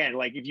 And then again,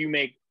 like if you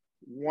make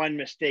one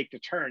mistake to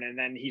turn and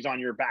then he's on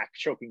your back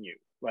choking you.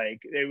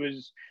 Like it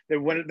was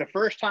the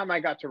first time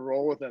I got to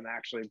roll with him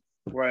actually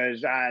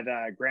was at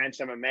Grants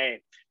MMA,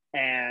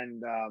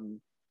 and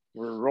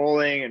we're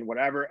rolling and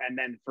whatever. And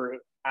then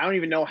I don't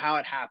even know how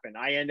it happened.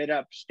 I ended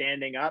up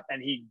standing up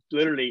and he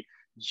literally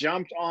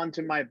jumped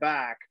onto my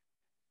back,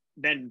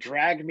 then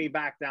dragged me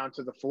back down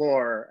to the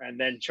floor and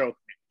then choked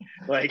me.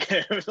 Like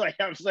it was like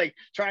I was like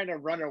trying to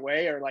run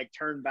away or like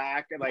turn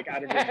back and like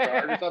out of his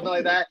guard or something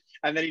like that.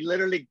 And then he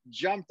literally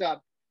jumped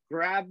up,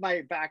 grabbed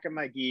my back of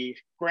my gi,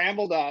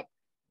 scrambled up,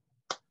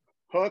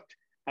 hooked,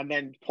 and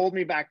then pulled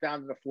me back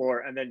down to the floor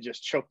and then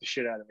just choked the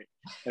shit out of me.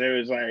 And it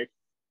was like,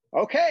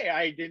 okay,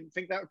 I didn't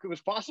think that was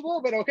possible,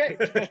 but okay.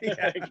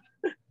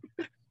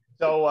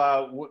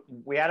 So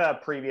we had a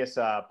previous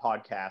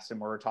podcast and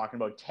we were talking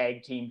about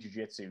tag team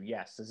jiu-jitsu.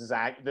 Yes,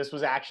 this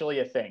was actually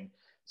a thing.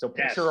 So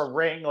picture a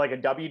ring, like a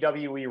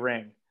WWE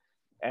ring.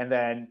 And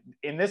then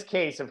in this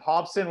case, if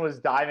Robson was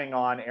diving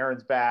on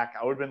Aaron's back,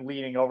 I would have been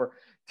leaning over,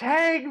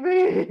 tag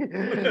me,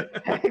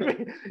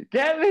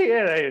 get me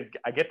in.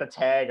 I get the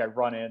tag, I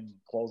run in,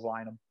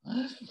 clothesline him.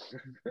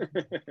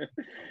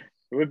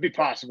 It would be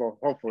possible,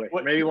 hopefully,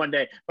 maybe one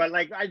day. But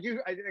like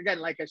again,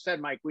 like I said,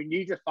 Mike, we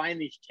need to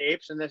find these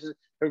tapes, and this is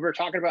we're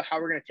talking about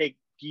how we're going to take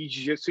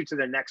jiu-jitsu to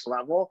the next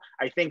level.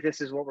 I think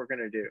this is what we're going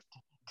to do.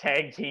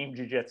 Tag team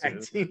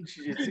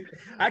jiu-jitsu.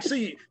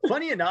 Actually,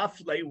 funny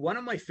enough, like one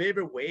of my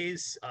favorite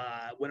ways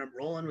when I'm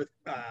rolling with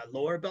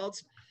lower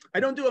belts, I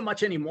don't do it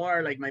much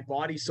anymore. Like my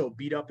body's so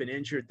beat up and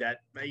injured that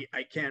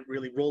I can't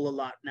really roll a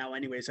lot now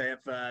anyways. I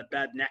have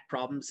bad neck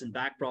problems and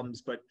back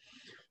problems. But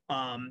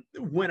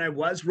when I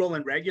was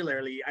rolling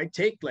regularly, I'd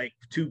take like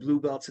 2 blue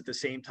belts at the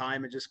same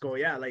time and just go,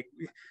 like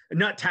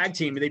not tag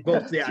team. They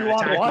both,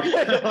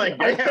 like,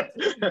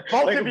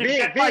 both of you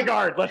get my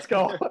guard. Let's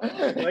go.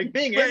 Like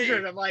being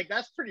injured, I'm like,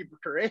 that's pretty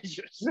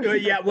courageous.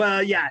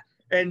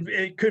 And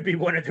it could be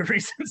one of the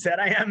reasons that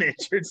I am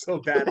injured so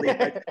badly.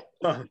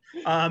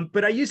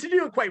 But I used to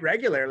do it quite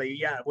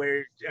regularly,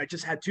 where I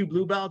just had 2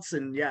 blue belts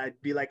and I'd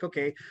be like,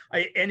 okay.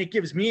 And it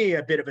gives me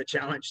a bit of a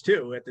challenge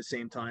too at the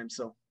same time.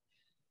 So.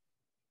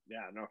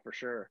 Yeah, no, for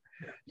sure.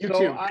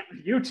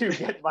 You two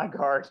get my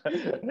guard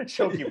and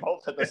choke you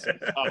both at the same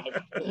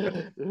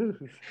time.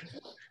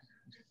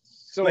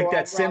 So like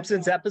that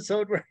Simpsons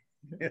episode where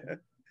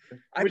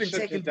I've been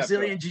taking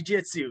Brazilian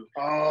jiu-jitsu.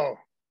 Oh.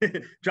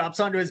 Drops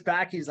onto his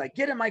back. He's like,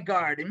 get in my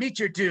guard and meet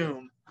your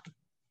doom.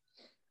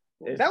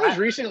 That was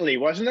recently,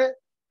 wasn't it?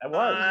 It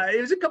was.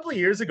 It was a couple of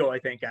years ago, I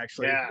think,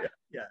 actually.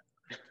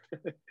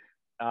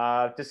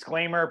 Yeah.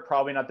 Disclaimer,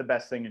 probably not the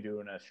best thing to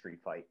do in a street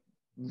fight.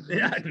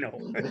 Yeah, no.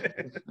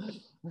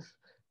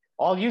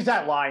 I'll use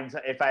that line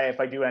if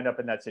I do end up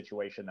in that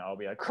situation. Though I'll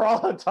be like, crawl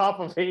on top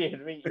of me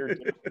and meet your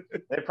dude.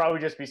 They'd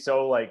probably just be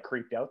so like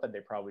creeped out that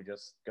they probably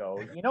just go,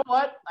 you know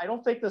what? I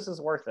don't think this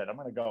is worth it. I'm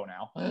gonna go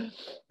now.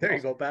 There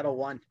you go, battle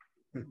one.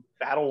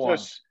 Battle one.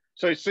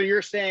 So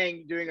you're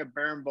saying doing a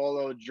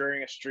berimbolo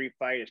during a street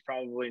fight is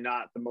probably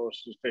not the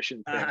most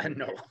efficient thing?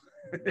 No.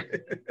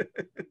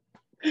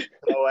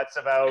 So that's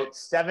about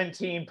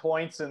 17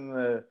 points in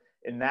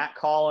that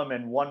column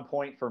and 1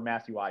 point for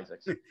Matthew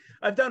Isaacs.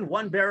 I've done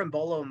one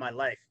berimbolo in my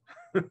life.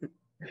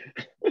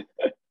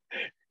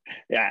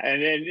 Yeah,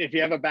 and then if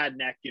you have a bad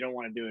neck, you don't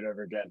want to do it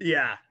ever again.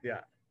 Yeah.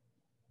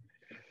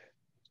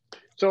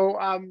 So,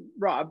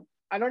 Rob,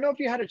 I don't know if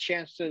you had a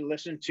chance to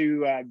listen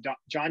to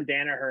John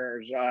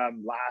Danaher's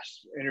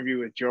last interview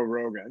with Joe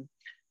Rogan,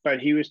 but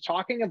he was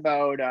talking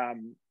about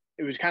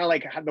it was kind of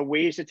like the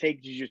ways to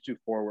take jiu-jitsu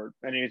forward,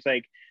 and it's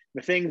like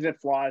the things that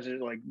flaws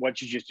is like what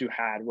jiu-jitsu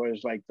had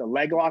was like the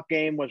leg lock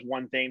game was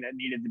one thing that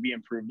needed to be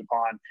improved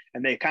upon,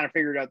 and they kind of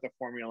figured out the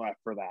formula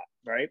for that,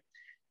 right?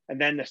 And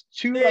then the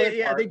two other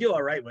parts, they do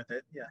all right with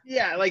it.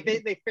 Yeah, like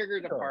they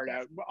figured the part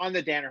out on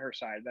the Danaher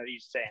side that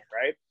he's saying,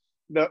 right?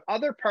 The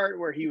other part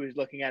where he was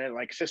looking at it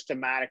like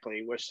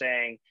systematically was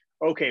saying,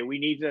 okay,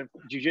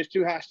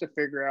 jiu-jitsu has to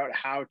figure out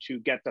how to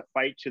get the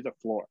fight to the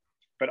floor.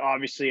 But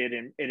obviously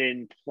it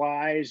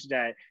implies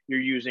that you're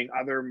using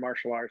other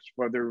martial arts,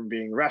 whether it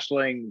being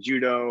wrestling,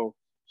 judo,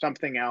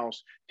 something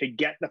else, to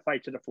get the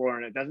fight to the floor,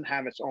 and it doesn't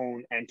have its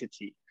own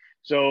entity.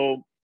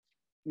 So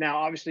now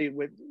obviously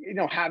with,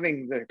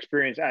 having the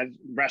experience as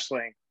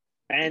wrestling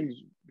and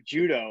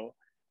judo,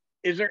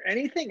 is there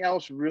anything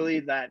else really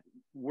that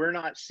we're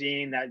not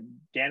seeing that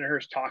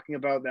Danaher's talking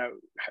about, that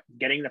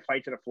getting the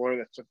fight to the floor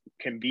that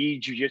can be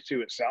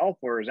jiu-jitsu itself,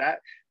 or is that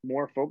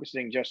more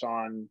focusing just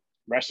on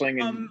wrestling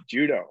and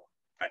judo?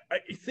 I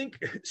think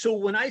so.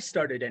 When I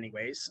started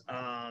anyways,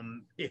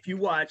 if you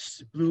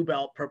watch blue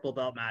belt, purple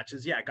belt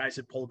matches, guys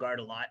would pull guard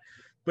a lot.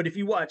 But if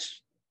you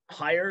watch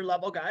higher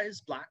level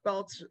guys, black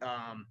belts,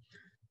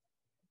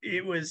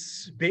 it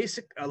was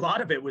a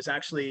lot of it was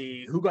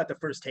actually who got the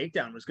first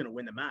takedown was going to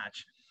win the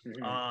match.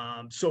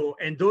 Mm-hmm.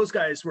 And those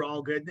guys were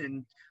all good.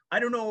 And I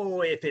don't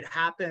know if it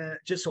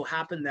just so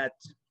happened that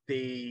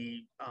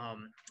they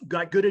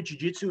got good at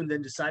jiu-jitsu and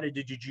then decided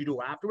to do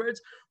judo afterwards,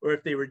 or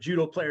if they were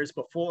judo players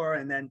before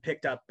and then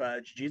picked up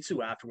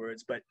jiu-jitsu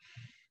afterwards. But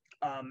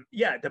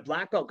the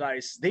black belt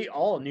guys, they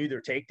all knew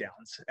their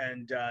takedowns,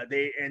 and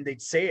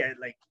they'd say it,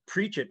 like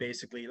preach it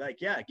basically, like,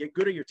 get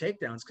good at your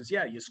takedowns, because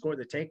you score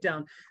the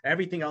takedown,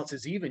 everything else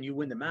is even, you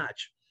win the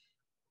match.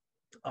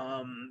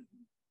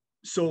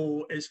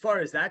 So as far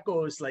as that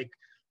goes, like,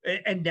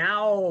 and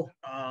now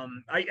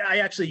I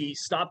actually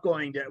stopped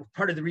going to,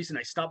 part of the reason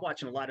I stopped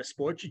watching a lot of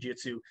sport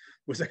jiu-jitsu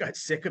was I got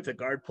sick of the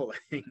guard pulling,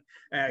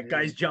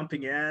 guys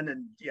jumping in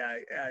and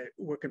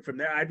working from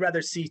there. I'd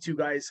rather see two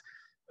guys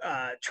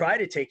try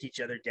to take each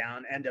other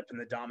down, end up in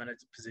the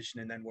dominant position,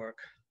 and then work.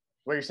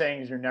 What you're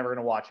saying is you're never going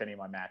to watch any of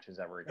my matches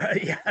ever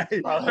again.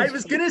 I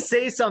was going to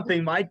say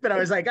something, Mike, but I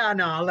was like,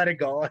 no, I'll let it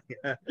go.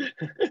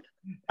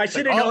 I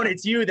should have known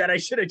it's you, that I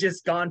should have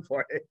just gone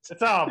for it. It's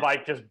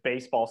Mike just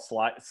baseball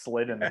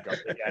slid in the gut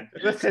again.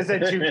 This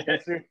isn't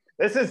jiu-jitsu.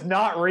 This is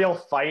not real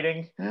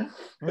fighting.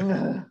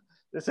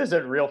 This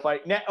isn't real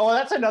fight. Oh,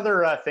 that's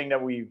another thing that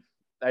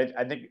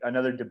I think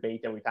another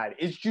debate that we've had.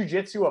 Is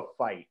jiu-jitsu a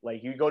fight?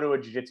 Like, you go to a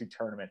jiu-jitsu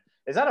tournament,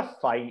 is that a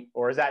fight,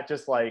 or is that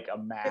just like a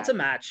match? It's a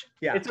match.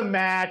 Yeah, it's a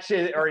match.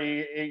 Or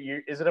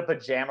is it a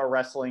pajama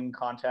wrestling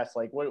contest?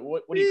 Like, what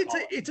do you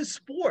call it? It's a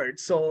sport.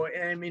 So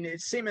I mean,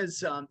 it's same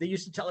as they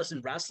used to tell us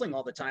in wrestling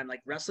all the time. Like,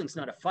 wrestling's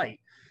not a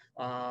fight.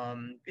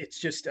 It's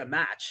just a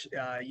match.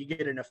 You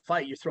get in a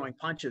fight, you're throwing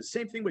punches.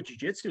 Same thing with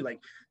jiu-jitsu.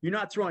 Like, you're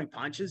not throwing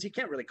punches, you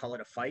can't really call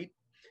it a fight.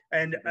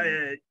 And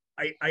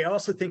I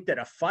also think that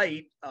a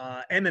fight,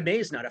 MMA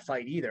is not a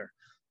fight either.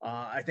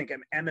 I think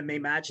an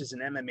MMA match is an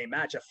MMA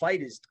match. A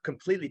fight is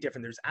completely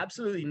different. There's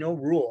absolutely no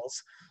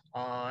rules.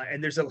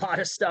 And there's a lot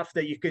of stuff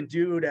that you can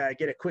do to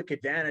get a quick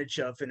advantage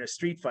of in a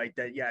street fight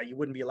that, you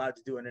wouldn't be allowed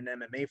to do in an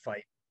MMA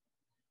fight.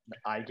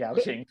 Eye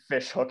gouging,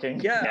 fish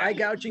hooking. Eye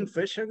gouging,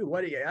 fish hooking,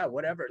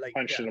 whatever. Like,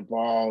 punch to the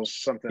balls,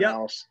 something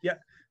else. Yeah,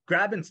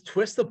 grab and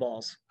twist the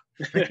balls.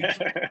 Take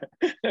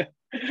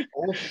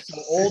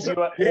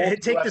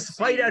this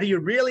fight out of you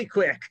really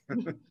quick.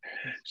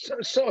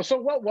 So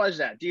what was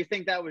that? Do you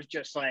think that was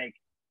just like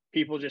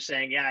people just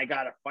saying, I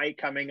got a fight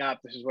coming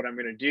up, this is what I'm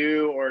gonna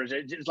do? Or is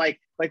it just like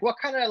what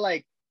kind of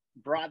like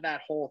brought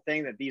that whole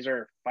thing that these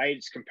are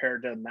fights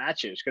compared to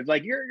matches? Because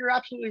like you're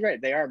absolutely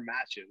right, they are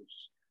matches.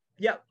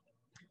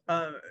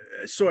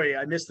 Sorry,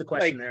 I missed the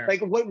question there.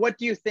 Like what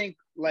do you think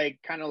like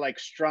kind of like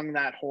strung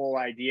that whole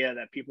idea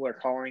that people are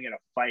calling it a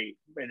fight,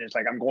 and it's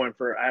like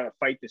I have a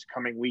fight this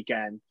coming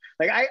weekend?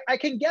 Like I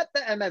can get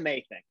the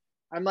MMA thing.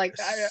 I'm like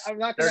I'm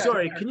not gonna.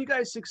 Sorry, can you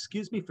guys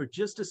excuse me for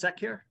just a sec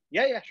here?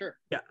 Yeah, sure.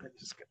 Yeah,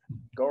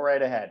 go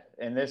right ahead.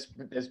 And this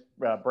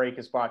break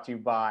is brought to you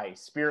by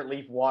Spirit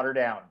Leaf Water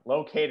Down,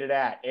 located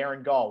at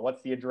Aaron Gall.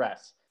 What's the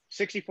address?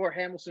 64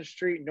 Hamilton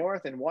Street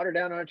North in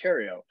Waterdown,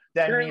 Ontario.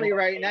 Send me Currently,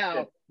 right location.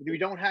 now,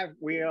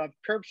 we have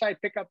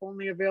curbside pickup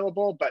only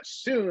available, but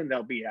soon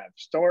there'll be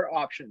store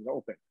options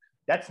open.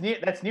 That's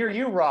near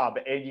you, Rob,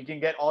 and you can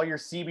get all your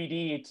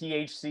CBD,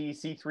 THC,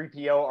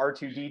 C3PO,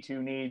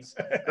 R2D2 needs.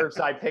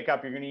 Curbside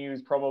pickup. You're going to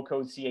use promo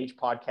code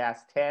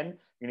CHPodcast10. You're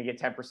going to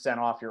get 10%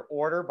 off your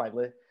order by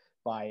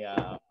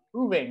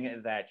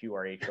proving that you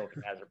are a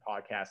Choking Hazard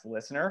podcast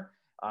listener.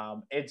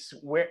 It's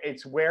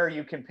where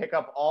you can pick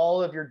up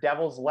all of your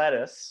devil's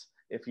lettuce,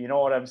 if you know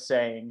what I'm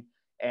saying.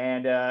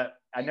 And I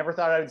never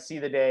thought I would see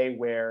the day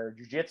where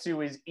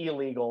jiu-jitsu is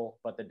illegal,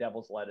 but the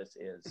devil's lettuce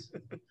is.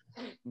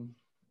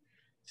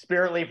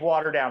 Spirit Leaf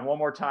Waterdown. One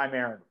more time,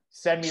 Aaron.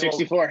 Send me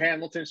 64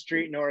 Hamilton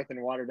Street North in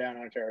Waterdown,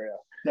 Ontario.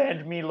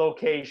 Send me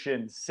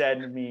location.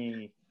 Send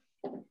me.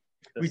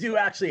 We do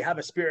actually have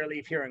a Spirit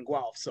Leaf here in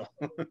Guelph, so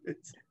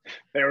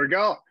there we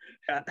go.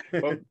 Yeah.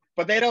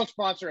 But they don't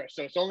sponsor us,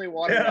 so it's only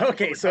Waterdown.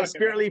 Okay, so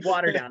Spirit Leaf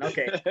Waterdown.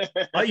 Okay,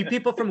 all you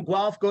people from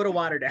Guelph, go to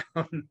Waterdown.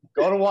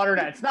 Go to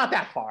Waterdown. It's not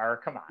that far.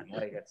 Come on,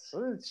 like it's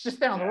just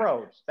down the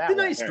road. It's a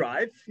nice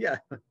drive. Yeah.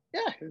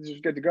 Yeah, this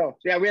is good to go.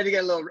 Yeah, we had to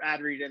get a little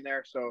ad read in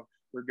there, so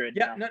we're good.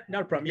 Yeah,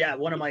 no problem. Yeah,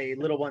 one of my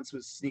little ones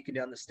was sneaking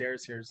down the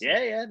stairs here. So.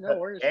 Yeah, no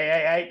worries.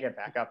 Hey, get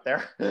back up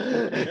there.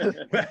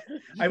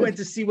 I went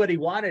to see what he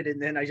wanted,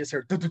 and then I just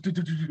heard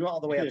all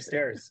the way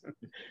upstairs.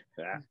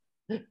 Yeah.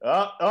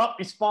 Oh,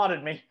 he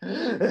spotted me.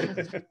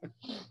 Where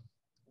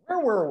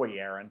were we,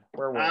 Aaron?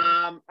 Where were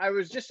we? I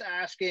was just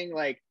asking,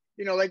 like,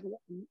 like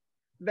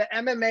the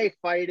MMA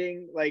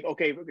fighting, like,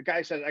 okay, the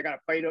guy says I got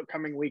a fight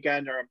upcoming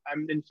weekend, or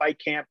I'm in fight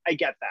camp. I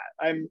get that.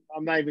 I'm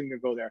not even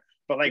gonna go there.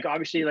 But like,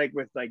 obviously, like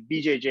with like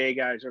BJJ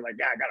guys are like,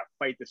 yeah, I got to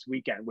fight this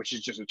weekend, which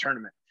is just a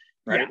tournament,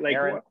 right? Yeah, like,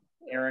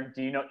 Aaron,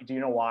 do you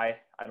know why?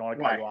 I don't want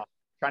to cut you off.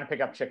 I'm trying to pick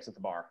up chicks at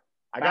the bar.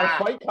 I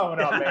got a fight coming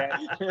up,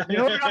 man. You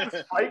know, I got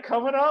this fight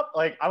coming up.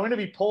 Like, I'm going to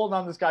be pulling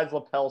on this guy's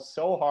lapel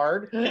so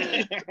hard.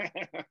 It's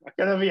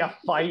going to be a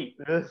fight.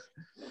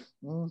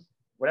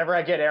 Whenever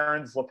I get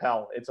Aaron's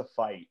lapel, it's a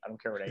fight. I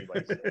don't care what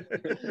anybody says.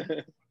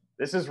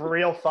 This is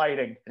real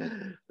fighting.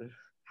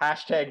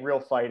 Hashtag real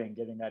fighting,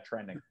 getting that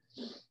trending.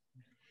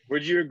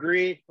 Would you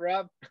agree,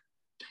 Rob?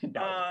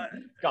 No.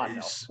 God,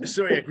 no.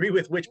 Sorry, agree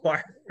with which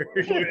part?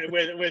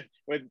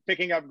 with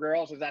picking up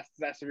girls? Is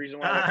that's the reason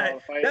why they call it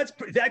a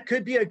fight? That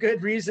could be a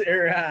good reason,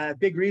 or a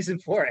big reason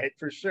for it,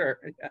 for sure.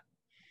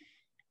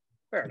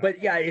 Yeah.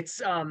 But yeah,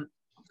 it's not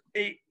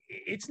a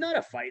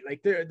fight.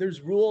 Like there's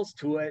rules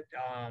to it.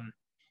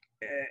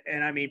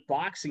 And I mean,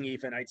 boxing,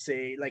 even I'd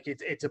say, like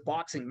it's a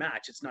boxing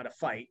match. It's not a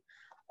fight.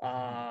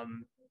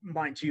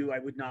 Mind you, I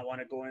would not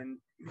want to go and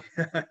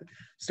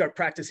start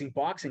practicing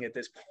boxing at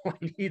this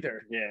point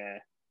either. Yeah.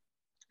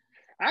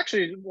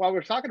 Actually, while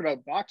we're talking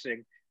about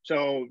boxing,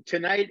 so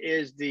tonight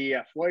is the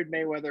Floyd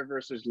Mayweather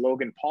versus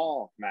Logan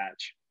Paul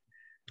match.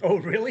 Oh,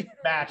 really?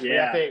 Match.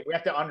 Yeah. We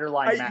have to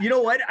underline match. You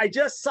know what? I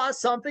just saw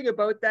something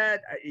about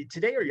that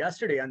today or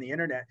yesterday on the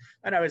internet,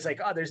 and I was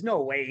like, oh, there's no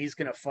way he's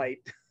going to fight.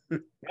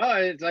 Oh,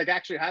 it's like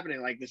actually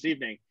happening like this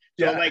evening.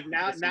 So yeah, like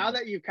now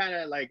that you kind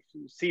of like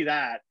see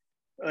that,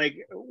 like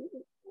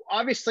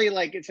obviously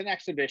like it's an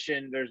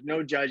exhibition. There's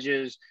no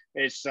judges.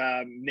 It's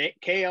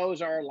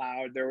KOs are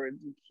allowed. They're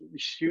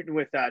shooting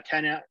with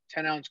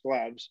 10-ounce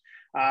gloves.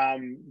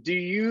 Do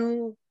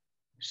you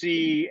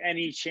see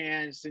any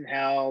chance in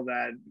hell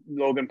that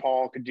Logan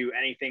Paul could do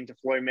anything to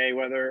Floyd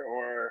Mayweather,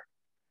 or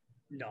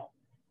no?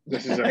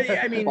 This is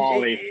a I mean,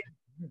 folly.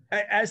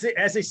 As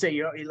they say,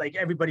 you know, like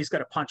everybody's got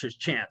a puncher's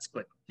chance,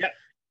 but yeah,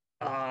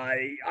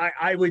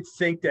 I would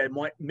think that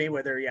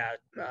Mayweather,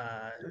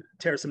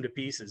 tears him to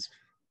pieces.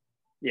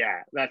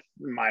 Yeah, that's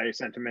my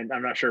sentiment.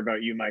 I'm not sure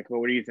about you, Mike, but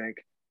what do you think?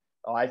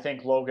 Oh, I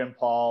think Logan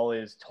Paul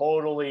is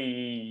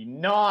totally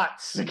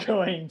not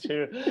going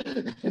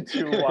to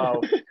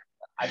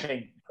I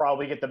think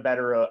probably get the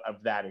better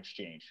of that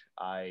exchange.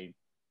 I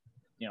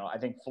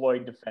think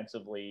Floyd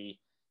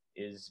defensively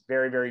is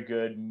very, very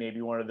good.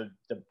 Maybe one of the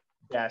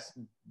best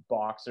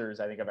boxers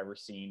I think I've ever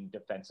seen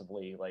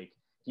defensively. Like,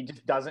 he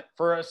just doesn't,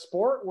 for a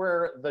sport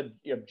where the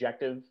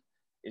objective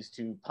is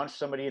to punch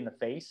somebody in the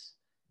face,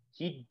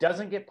 he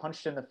doesn't get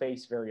punched in the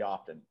face very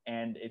often.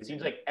 And it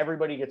seems like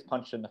everybody gets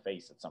punched in the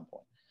face at some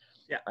point.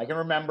 Yeah. I can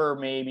remember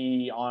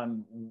maybe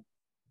on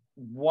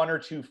one or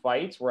two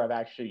fights where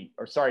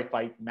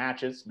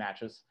matches,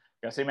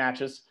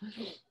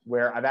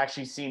 where I've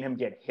actually seen him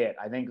get hit.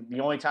 I think the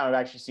only time I've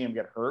actually seen him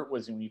get hurt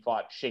was when he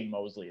fought Shane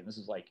Mosley. And this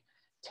is like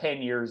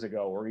 10 years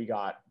ago, where he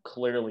got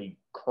clearly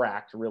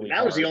cracked really hard.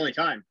 That was the only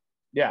time.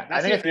 Yeah,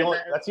 I think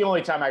that's the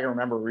only time I can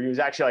remember where he was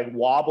actually like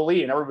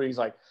wobbly and everybody's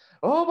like,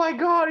 oh my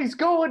God, he's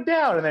going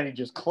down. And then he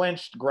just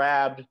clinched,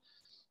 grabbed,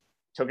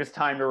 took his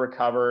time to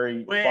recover.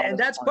 And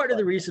that's part of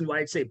the reason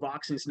why I'd say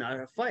boxing's not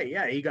a fight.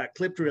 Yeah, he got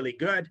clipped really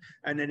good,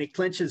 and then he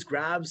clinches,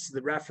 grabs,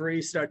 the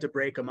referees start to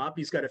break him up.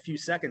 He's got a few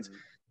seconds.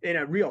 In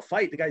a real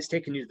fight, the guy's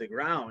taking you to the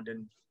ground,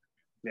 and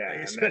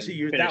especially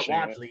you're that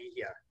wobbly.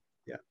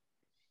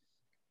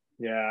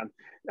 Yeah.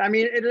 I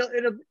mean,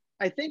 it'll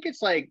I think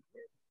it's like,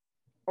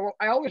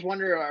 I always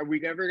wonder, are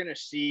we ever going to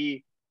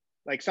see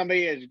like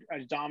somebody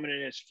as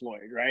dominant as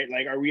Floyd, right?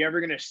 Like, are we ever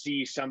going to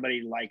see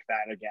somebody like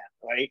that again,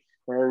 right?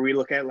 Or we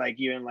look at like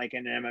even like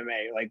in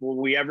MMA, like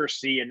will we ever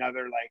see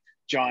another like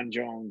John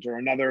Jones or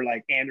another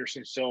like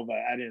Anderson Silva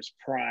at his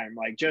prime,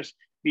 like just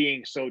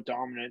being so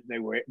dominant the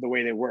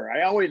way they were?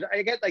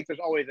 I get like there's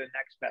always a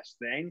next best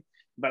thing,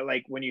 but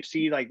like when you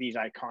see like these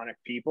iconic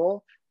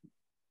people,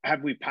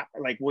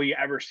 will you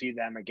ever see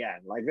them again?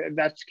 Like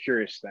that's a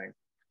curious thing.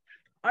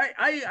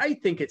 I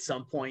think at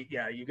some point,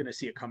 yeah, you're going to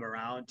see it come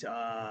around.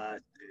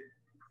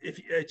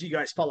 Do you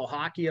guys follow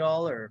hockey at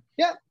all? Or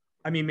yeah,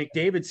 I mean,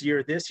 McDavid's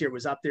year this year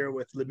was up there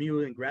with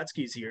Lemieux and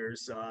Gretzky's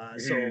years. So,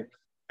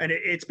 and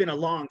it's been a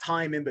long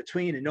time in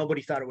between, and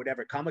nobody thought it would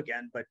ever come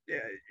again. But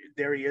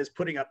there he is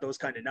putting up those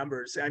kind of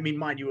numbers. I mean,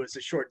 mind you, it was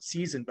a short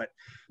season, but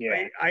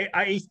yeah,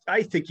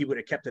 I think he would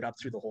have kept it up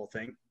through the whole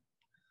thing.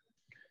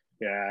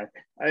 Yeah,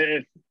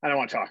 I don't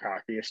want to talk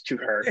hockey. It's too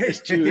hurt.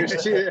 It's too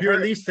You're a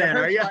Leafs fan,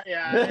 are you?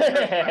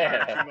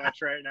 Yeah, too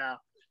much right now.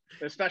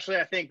 Especially,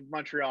 I think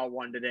Montreal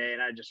won today,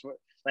 and I just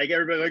like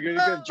everybody. Like, you're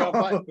gonna jump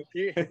on.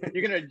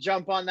 You're gonna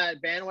jump on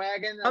that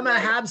bandwagon. I'm a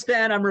Habs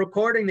fan. I'm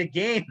recording the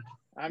game.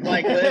 I'm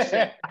like,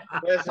 listen.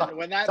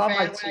 When that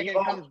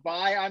bandwagon comes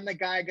by, I'm the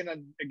guy gonna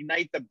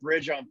ignite the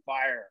bridge on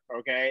fire.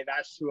 Okay,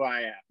 that's who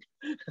I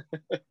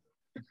am.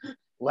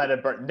 Let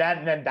it burn.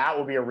 Then that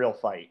will be a real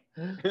fight.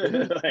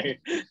 Like,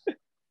 I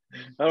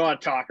don't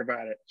want to talk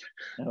about it.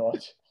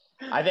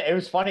 I think it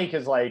was funny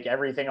because like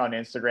everything on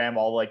Instagram,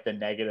 all like the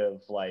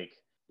negative like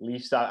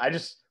Leaf stuff, I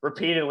just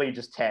repeatedly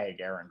just tag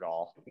Aaron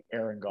Gall.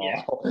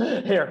 Yeah.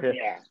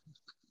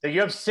 So you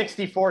have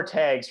 64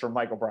 tags from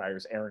Michael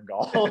Breyer's Aaron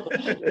Gall.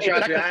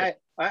 Trust me,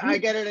 I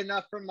get it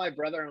enough from my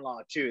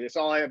brother-in-law too. That's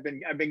all I've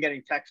been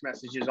getting text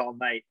messages all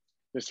night,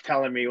 just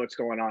telling me what's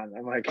going on.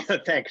 I'm like,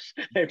 thanks,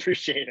 I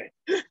appreciate it.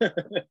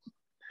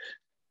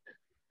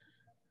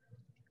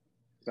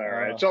 All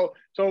right.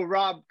 So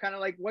Rob, kind of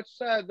like, what's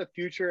the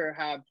future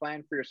have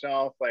planned for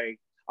yourself? Like,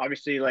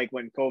 obviously, like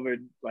when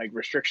COVID like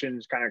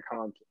restrictions kind of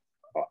come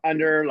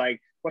under, like,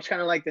 what's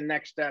kind of like the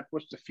next step?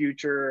 What's the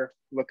future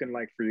looking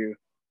like for you?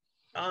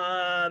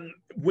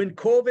 When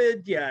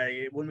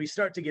COVID, when we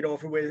start to get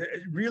over with,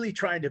 really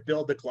trying to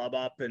build the club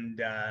up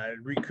and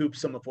recoup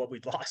some of what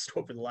we've lost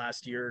over the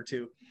last year or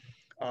two.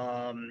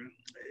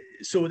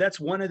 So that's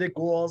one of the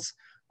goals.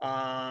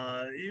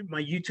 My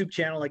YouTube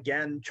channel,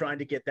 again, trying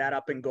to get that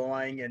up and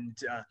going, and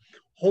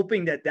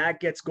hoping that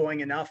gets going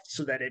enough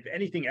so that if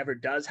anything ever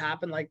does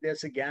happen like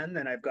this again,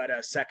 then I've got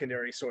a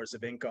secondary source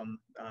of income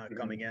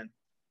coming in.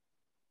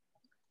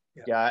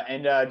 Yeah,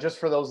 and just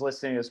for those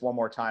listening, just one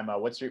more time,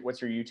 what's your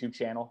YouTube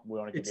channel? We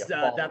want to give you a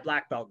follow. That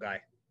Black Belt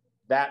Guy.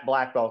 That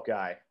Black Belt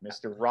Guy,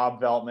 Mr.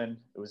 Rob Veltman.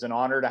 It was an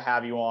honor to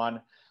have you on.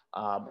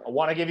 I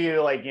want to give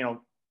you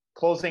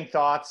closing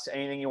thoughts,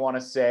 anything you want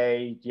to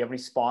say. Do you have any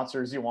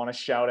sponsors you want to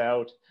shout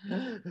out?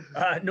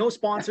 No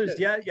sponsors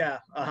yet. Yeah.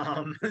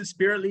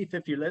 Spirit Leaf,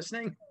 if you're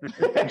listening.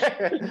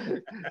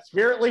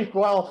 Spirit Leaf,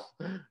 well,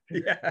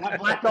 that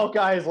Black Belt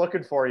Guy is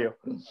looking for you.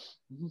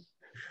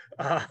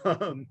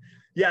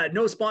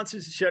 No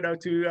sponsors to shout out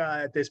to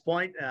at this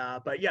point.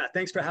 But yeah,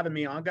 thanks for having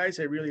me on,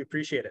 guys. I really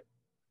appreciate it.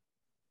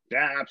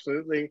 Yeah,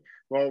 absolutely.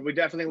 Well, we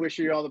definitely wish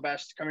you all the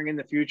best coming in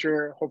the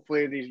future.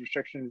 Hopefully these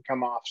restrictions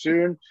come off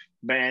soon.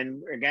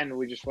 And again,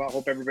 we just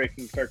hope everybody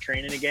can start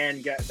training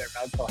again, get their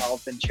mental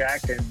health in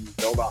check, and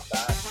build off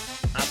that.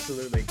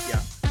 Absolutely.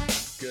 Yeah.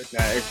 Good.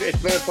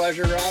 It's been a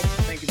pleasure, Rob.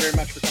 Thank you very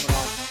much for coming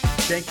on.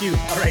 Thank you.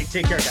 All right.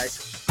 Take care,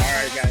 guys. All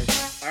right,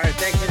 guys. All right.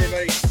 Thanks,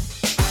 everybody.